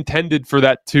think he intended for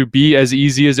that to be as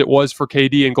easy as it was for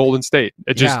KD and Golden State.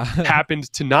 It just happened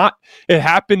to not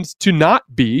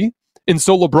be. And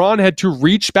so LeBron had to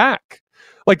reach back.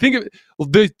 Like, think of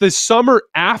the summer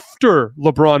after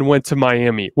LeBron went to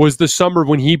Miami was the summer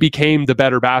when he became the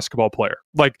better basketball player.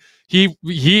 Like, he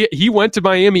went to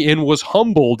Miami and was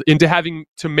humbled into having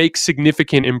to make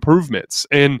significant improvements.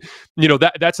 And, you know,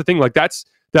 that's the thing. Like, that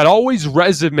always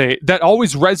resonates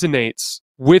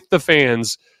with the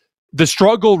fans. The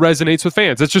struggle resonates with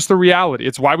fans. That's just the reality.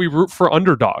 It's why we root for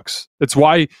underdogs. It's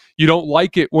why you don't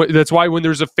like it. That's why when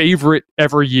there's a favorite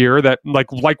every year that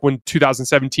like when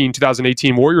 2017,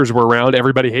 2018 Warriors were around,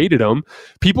 everybody hated them.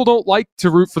 People don't like to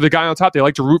root for the guy on top. They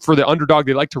like to root for the underdog.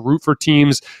 They like to root for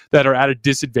teams that are at a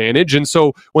disadvantage. And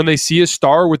so when they see a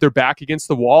star with their back against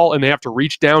the wall and they have to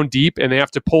reach down deep and they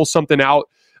have to pull something out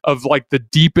of like the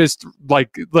deepest,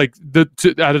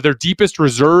 out of their deepest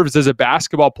reserves as a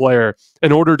basketball player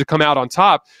in order to come out on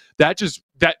top, that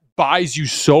buys you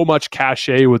so much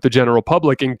cachet with the general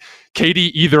public. And KD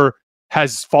either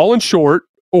has fallen short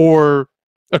or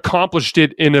accomplished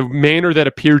it in a manner that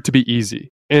appeared to be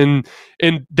easy. And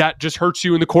that just hurts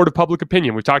you in the court of public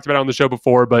opinion. We've talked about it on the show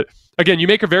before, but again, you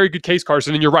make a very good case,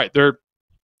 Carson, and you're right.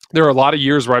 There are a lot of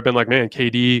years where I've been like, man,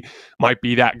 KD might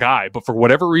be that guy. But for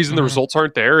whatever reason, the results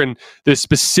aren't there. And the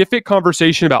specific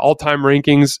conversation about all-time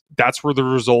rankings, that's where the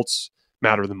results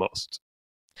matter the most.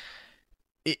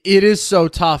 It is so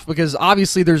tough because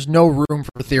obviously there's no room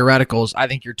for theoreticals. I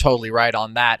think you're totally right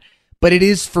on that. But it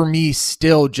is for me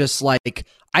still just like,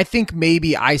 I think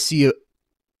maybe I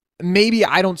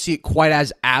don't see it quite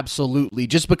as absolutely,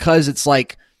 just because it's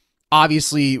like,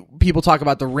 obviously people talk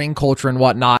about the ring culture and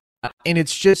whatnot. And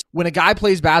it's just when a guy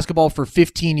plays basketball for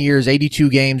 15 years,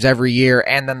 82 games every year,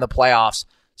 and then the playoffs,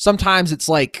 sometimes it's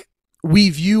like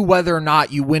we view whether or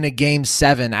not you win a game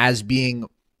 7 as being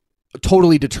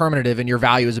totally determinative in your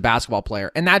value as a basketball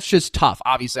player. And that's just tough.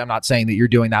 Obviously, I'm not saying that you're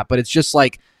doing that, but it's just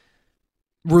like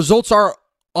results are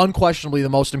unquestionably the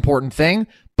most important thing,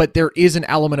 but there is an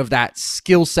element of that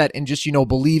skill set and just, you know,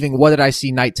 believing what did I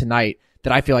see night to night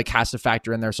that I feel like has to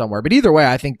factor in there somewhere. But either way,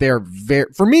 I think they're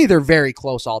very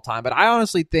close all time. But I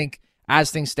honestly think as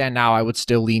things stand now, I would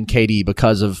still lean KD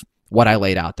because of what I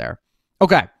laid out there.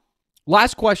 Okay.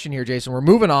 Last question here, Jason. We're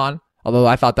moving on, although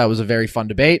I thought that was a very fun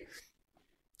debate.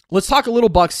 Let's talk a little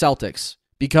Bucks Celtics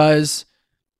because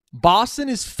Boston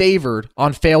is favored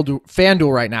on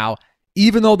FanDuel right now,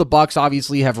 even though the Bucks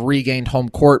obviously have regained home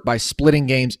court by splitting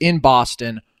games in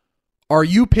Boston. Are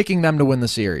you picking them to win the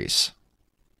series?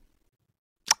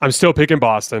 I'm still picking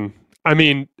Boston. I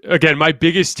mean, again, my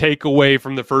biggest takeaway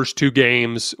from the first 2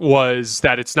 games was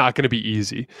that it's not going to be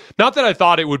easy. Not that I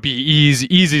thought it would be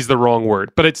easy. Easy is the wrong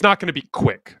word, but it's not going to be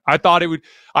quick. I thought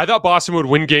Boston would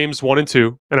win games 1 and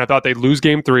 2, and I thought they'd lose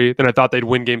game 3. Then I thought they'd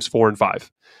win games 4 and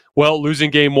 5. Well,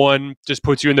 losing game 1 just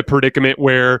puts you in the predicament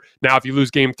where now if you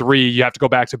lose game 3, you have to go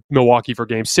back to Milwaukee for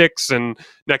game 6. And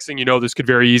next thing you know, this could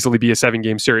very easily be a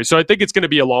 7-game series. So I think it's going to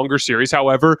be a longer series.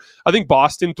 However, I think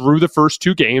Boston, through the first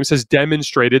 2 games, has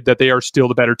demonstrated that they are still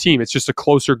the better team. It's just a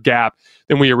closer gap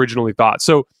than we originally thought.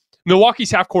 So Milwaukee's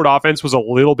half-court offense was a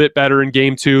little bit better in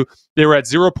game 2. They were at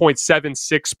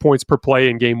 0.76 points per play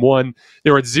in game 1.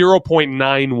 They were at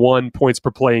 0.91 points per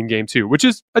play in game 2, which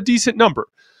is a decent number.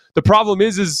 The problem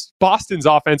is Boston's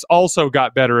offense also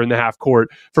got better in the half court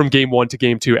from game 1 to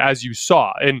game 2, as you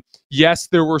saw. And yes,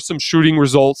 there were some shooting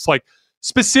results, like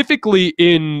specifically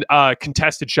in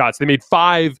contested shots. They made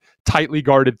 5 tightly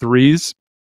guarded threes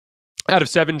out of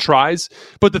 7 tries.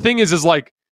 But the thing is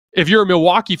like, if you're a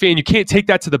Milwaukee fan, you can't take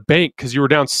that to the bank because you were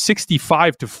down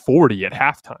 65-40 at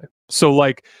halftime. So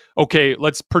like, okay,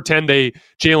 let's pretend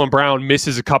Jaylen Brown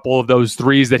misses a couple of those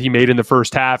threes that he made in the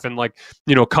first half and like,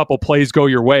 a couple plays go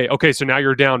your way. Okay, so now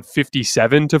you're down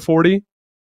 57-40.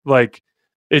 Like,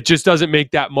 it just doesn't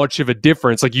make that much of a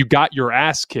difference. Like, you got your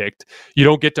ass kicked. You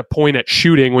don't get to point at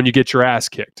shooting when you get your ass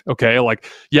kicked. Okay, like,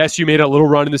 yes, you made a little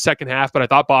run in the second half, but I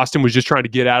thought Boston was just trying to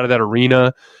get out of that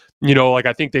arena. Like,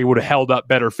 I think they would have held up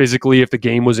better physically if the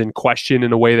game was in question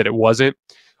in a way that it wasn't.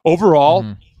 Overall,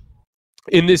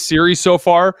 in this series so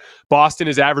far, Boston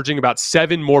is averaging about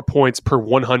 7 more points per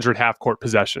 100 half-court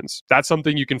possessions. That's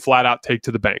something you can flat out take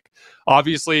to the bank.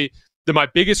 Obviously, my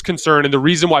biggest concern, and the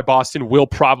reason why Boston will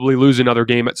probably lose another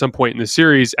game at some point in the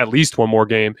series, at least one more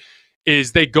game,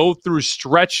 is they go through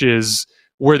stretches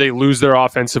where they lose their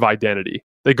offensive identity.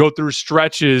 They go through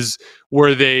stretches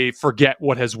where they forget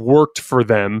what has worked for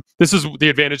them. This is the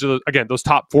advantage of, those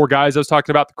top 4 guys I was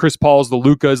talking about, the Chris Pauls, the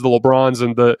Lucas, the LeBrons,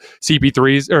 and the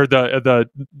CP3s, or the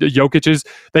Jokic's.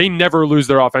 They never lose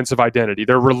their offensive identity.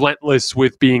 They're relentless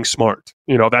with being smart.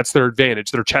 That's their advantage.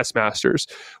 They're chess masters.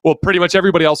 Well, pretty much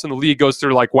everybody else in the league goes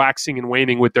through like waxing and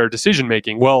waning with their decision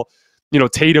making. Well,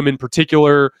 Tatum in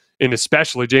particular, and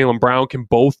especially Jaylen Brown, can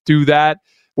both do that,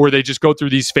 where they just go through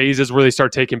these phases where they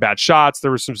start taking bad shots.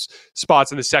 There were some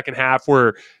spots in the second half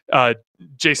where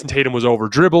Jason Tatum was over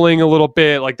dribbling a little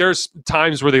bit. Like, there's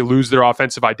times where they lose their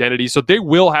offensive identity. So they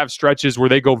will have stretches where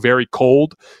they go very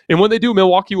cold. And when they do,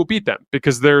 Milwaukee will beat them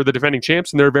because they're the defending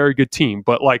champs and they're a very good team.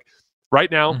 But like right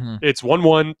now, it's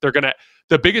 1-1.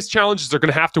 The biggest challenge is they're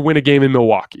going to have to win a game in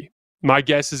Milwaukee. My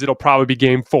guess is it'll probably be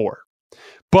game 4.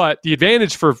 But the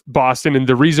advantage for Boston, and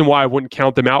the reason why I wouldn't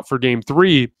count them out for game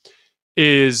 3,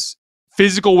 is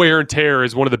physical wear and tear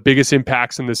is one of the biggest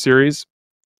impacts in this series.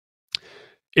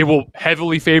 It will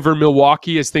heavily favor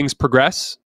Milwaukee as things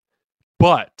progress,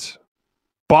 but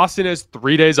Boston has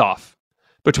 3 days off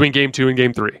between game 2 and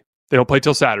game 3. They don't play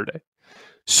till Saturday.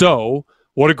 So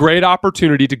what a great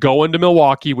opportunity to go into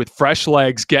Milwaukee with fresh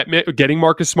legs, getting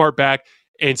Marcus Smart back,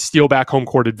 and steal back home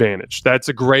court advantage. That's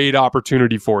a great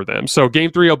opportunity for them. So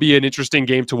game 3 will be an interesting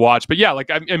game to watch. But yeah,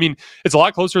 like I mean, it's a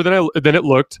lot closer than it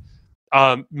looked.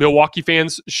 Milwaukee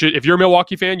fans should, if you're a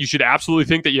Milwaukee fan, you should absolutely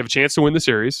think that you have a chance to win the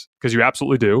series, because you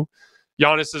absolutely do.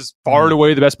 Giannis is far and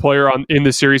away the best player in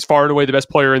this series, far and away the best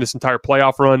player in this entire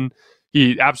playoff run.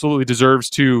 He absolutely deserves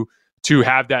to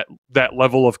have that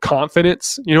level of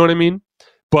confidence. You know what I mean?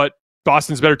 But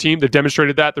Boston's a better team. They've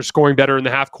demonstrated that. They're scoring better in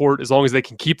the half court. As long as they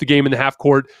can keep the game in the half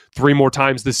court 3 more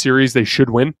times this series, they should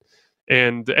win.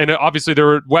 And obviously there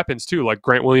are weapons too, like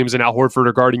Grant Williams and Al Horford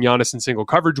are guarding Giannis in single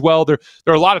coverage well. There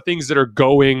are a lot of things that are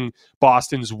going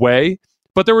Boston's way,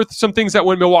 but there were some things that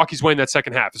went Milwaukee's way in that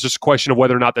second half. It's just a question of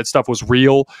whether or not that stuff was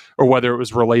real or whether it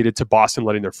was related to Boston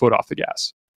letting their foot off the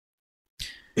gas.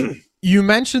 You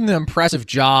mentioned the impressive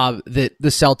job that the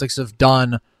Celtics have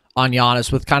done on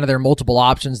Giannis with kind of their multiple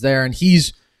options there, and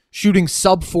he's shooting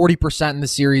sub 40% in the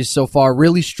series so far,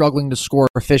 really struggling to score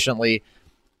efficiently.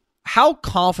 How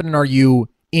confident are you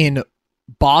in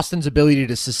Boston's ability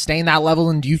to sustain that level,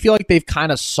 and do you feel like they've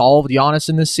kind of solved Giannis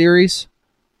in this series?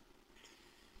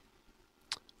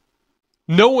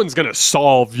 No one's going to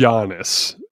solve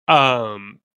Giannis.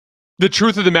 The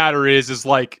truth of the matter is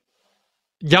like,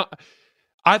 yeah,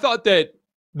 I thought that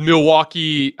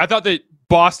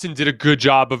Boston did a good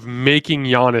job of making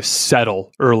Giannis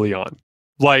settle early on.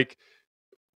 Like,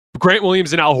 Grant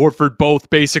Williams and Al Horford both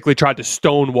basically tried to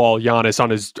stonewall Giannis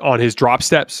on his drop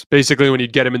steps, basically when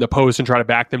he'd get him in the post and try to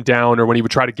back them down, or when he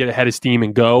would try to get ahead of steam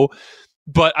and go.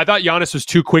 But I thought Giannis was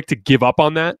too quick to give up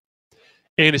on that.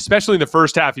 And especially in the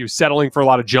first half, he was settling for a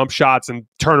lot of jump shots and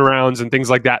turnarounds and things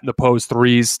like that in the post,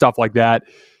 threes, stuff like that.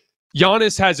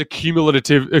 Giannis has a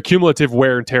cumulative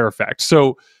wear and tear effect.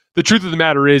 So the truth of the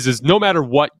matter is no matter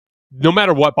what no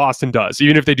matter what Boston does,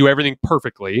 even if they do everything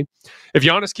perfectly, if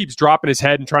Giannis keeps dropping his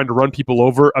head and trying to run people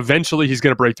over, eventually he's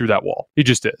going to break through that wall. He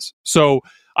just is. So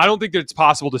I don't think that it's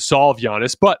possible to solve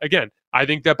Giannis. But again, I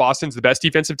think that Boston's the best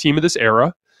defensive team of this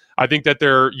era. I think that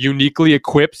they're uniquely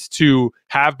equipped to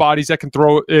have bodies that can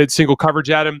throw single coverage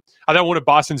at him. I thought one of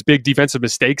Boston's big defensive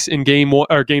mistakes in game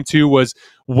 2 was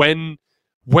when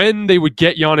they would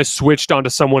get Giannis switched onto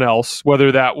someone else,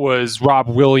 whether that was Rob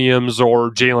Williams or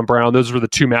Jaylen Brown. Those were the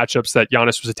two matchups that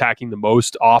Giannis was attacking the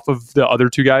most off of the other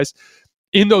two guys.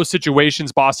 In those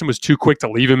situations, Boston was too quick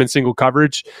to leave him in single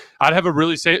coverage. I'd have a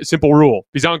really simple rule.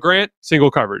 If he's on Grant,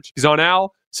 single coverage. If he's on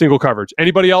Al, single coverage.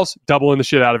 Anybody else, doubling the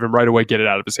shit out of him right away, get it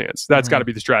out of his hands. That's got to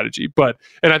be the strategy.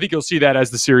 And I think you'll see that as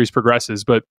the series progresses.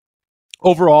 But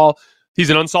overall, he's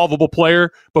an unsolvable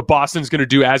player, but Boston's going to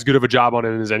do as good of a job on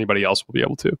him as anybody else will be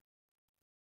able to.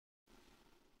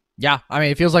 Yeah, I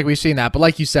mean, it feels like we've seen that. But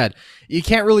like you said, you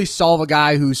can't really solve a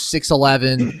guy who's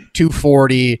 6'11",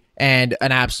 240, and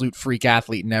an absolute freak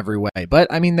athlete in every way.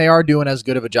 But, I mean, they are doing as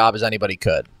good of a job as anybody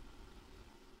could.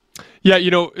 Yeah, you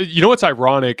know what's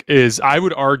ironic is I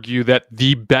would argue that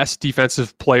the best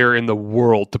defensive player in the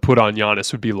world to put on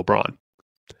Giannis would be LeBron.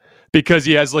 Because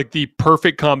he has like the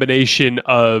perfect combination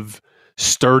of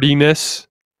sturdiness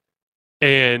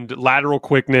and lateral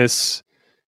quickness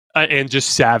and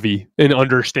just savvy and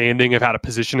understanding of how to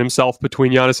position himself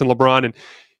between Giannis and LeBron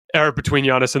or between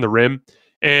Giannis and the rim.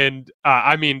 And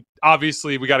I mean,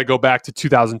 obviously we got to go back to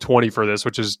 2020 for this,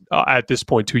 which is at this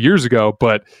point 2 years ago,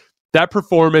 but that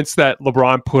performance that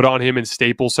LeBron put on him in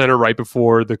Staples Center right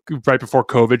before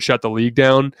COVID shut the league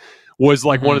down was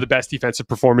like one of the best defensive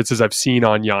performances I've seen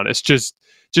on Giannis.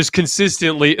 Just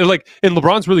consistently, like, and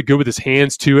LeBron's really good with his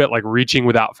hands too, at like reaching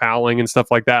without fouling and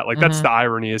stuff like that. Like that's the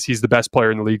irony, is he's the best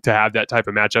player in the league to have that type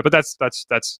of matchup. But that's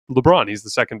LeBron. He's the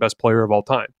second best player of all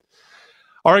time.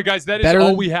 All right, guys, that is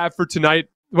all we have for tonight.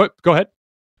 What? Go ahead.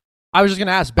 I was just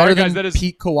gonna ask, better than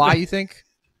Pete Kawhi, you think?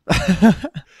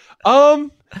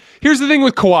 Here's the thing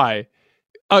with Kawhi.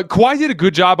 Kawhi did a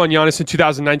good job on Giannis in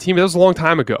 2019, but that was a long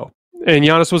time ago. And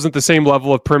Giannis wasn't the same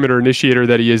level of perimeter initiator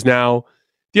that he is now.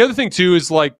 The other thing, too,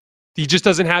 is like he just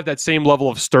doesn't have that same level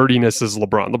of sturdiness as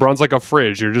LeBron. LeBron's like a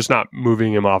fridge. You're just not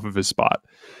moving him off of his spot.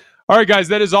 All right, guys,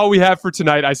 that is all we have for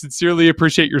tonight. I sincerely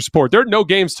appreciate your support. There are no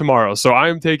games tomorrow, so I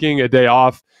am taking a day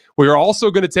off. We are also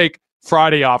going to take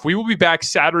Friday off. We will be back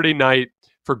Saturday night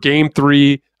for Game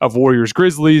 3 of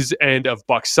Warriors-Grizzlies and of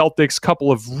Bucks-Celtics.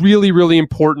 Couple of really, really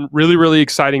important, really, really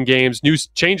exciting games. New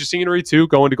change of scenery, too,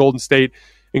 going to Golden State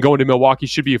and going to Milwaukee.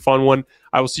 Should be a fun one.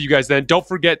 I will see you guys then. Don't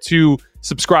forget to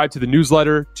subscribe to the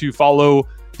newsletter, to follow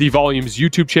the Volume's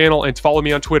YouTube channel, and to follow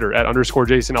me on Twitter at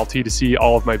 _JasonLT to see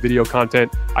all of my video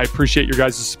content. I appreciate your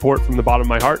guys' support from the bottom of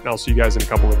my heart, and I'll see you guys in a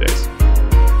couple of days.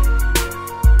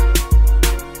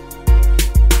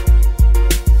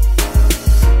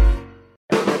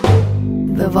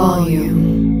 The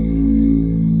Volume.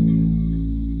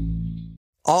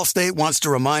 Allstate wants to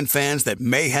remind fans that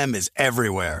mayhem is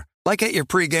everywhere, like at your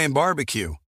pregame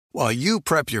barbecue. While you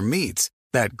prep your meats,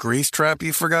 that grease trap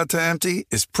you forgot to empty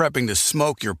is prepping to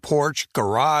smoke your porch,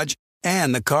 garage,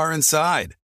 and the car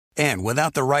inside. And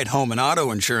without the right home and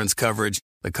auto insurance coverage,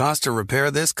 the cost to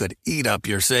repair this could eat up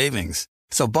your savings.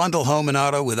 So bundle home and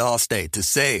auto with Allstate to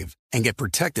save and get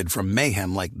protected from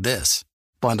mayhem like this.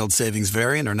 Bundled savings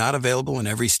vary and are not available in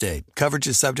every state. Coverage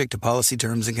is subject to policy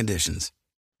terms and conditions.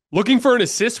 Looking for an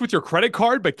assist with your credit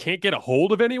card but can't get a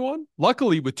hold of anyone?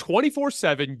 Luckily, with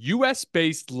 24/7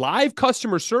 U.S.-based live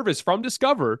customer service from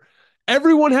Discover,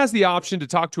 everyone has the option to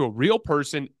talk to a real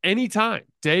person anytime,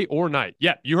 day or night.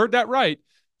 Yeah, you heard that right.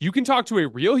 You can talk to a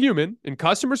real human in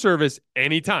customer service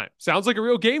anytime. Sounds like a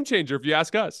real game changer if you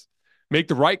ask us. Make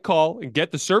the right call and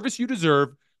get the service you deserve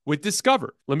with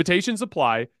Discover. Limitations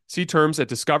apply. See terms at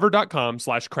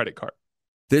discover.com/creditcard.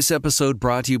 This episode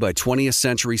brought to you by 20th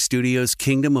Century Studios'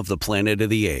 Kingdom of the Planet of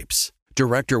the Apes.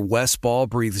 Director Wes Ball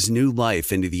breathes new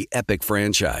life into the epic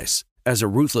franchise. As a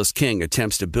ruthless king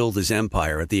attempts to build his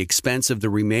empire at the expense of the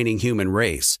remaining human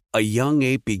race, a young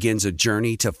ape begins a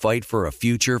journey to fight for a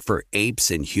future for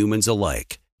apes and humans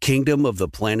alike. Kingdom of the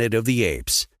Planet of the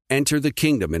Apes. Enter the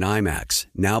kingdom in IMAX,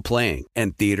 now playing,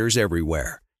 and theaters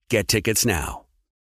everywhere. Get tickets now.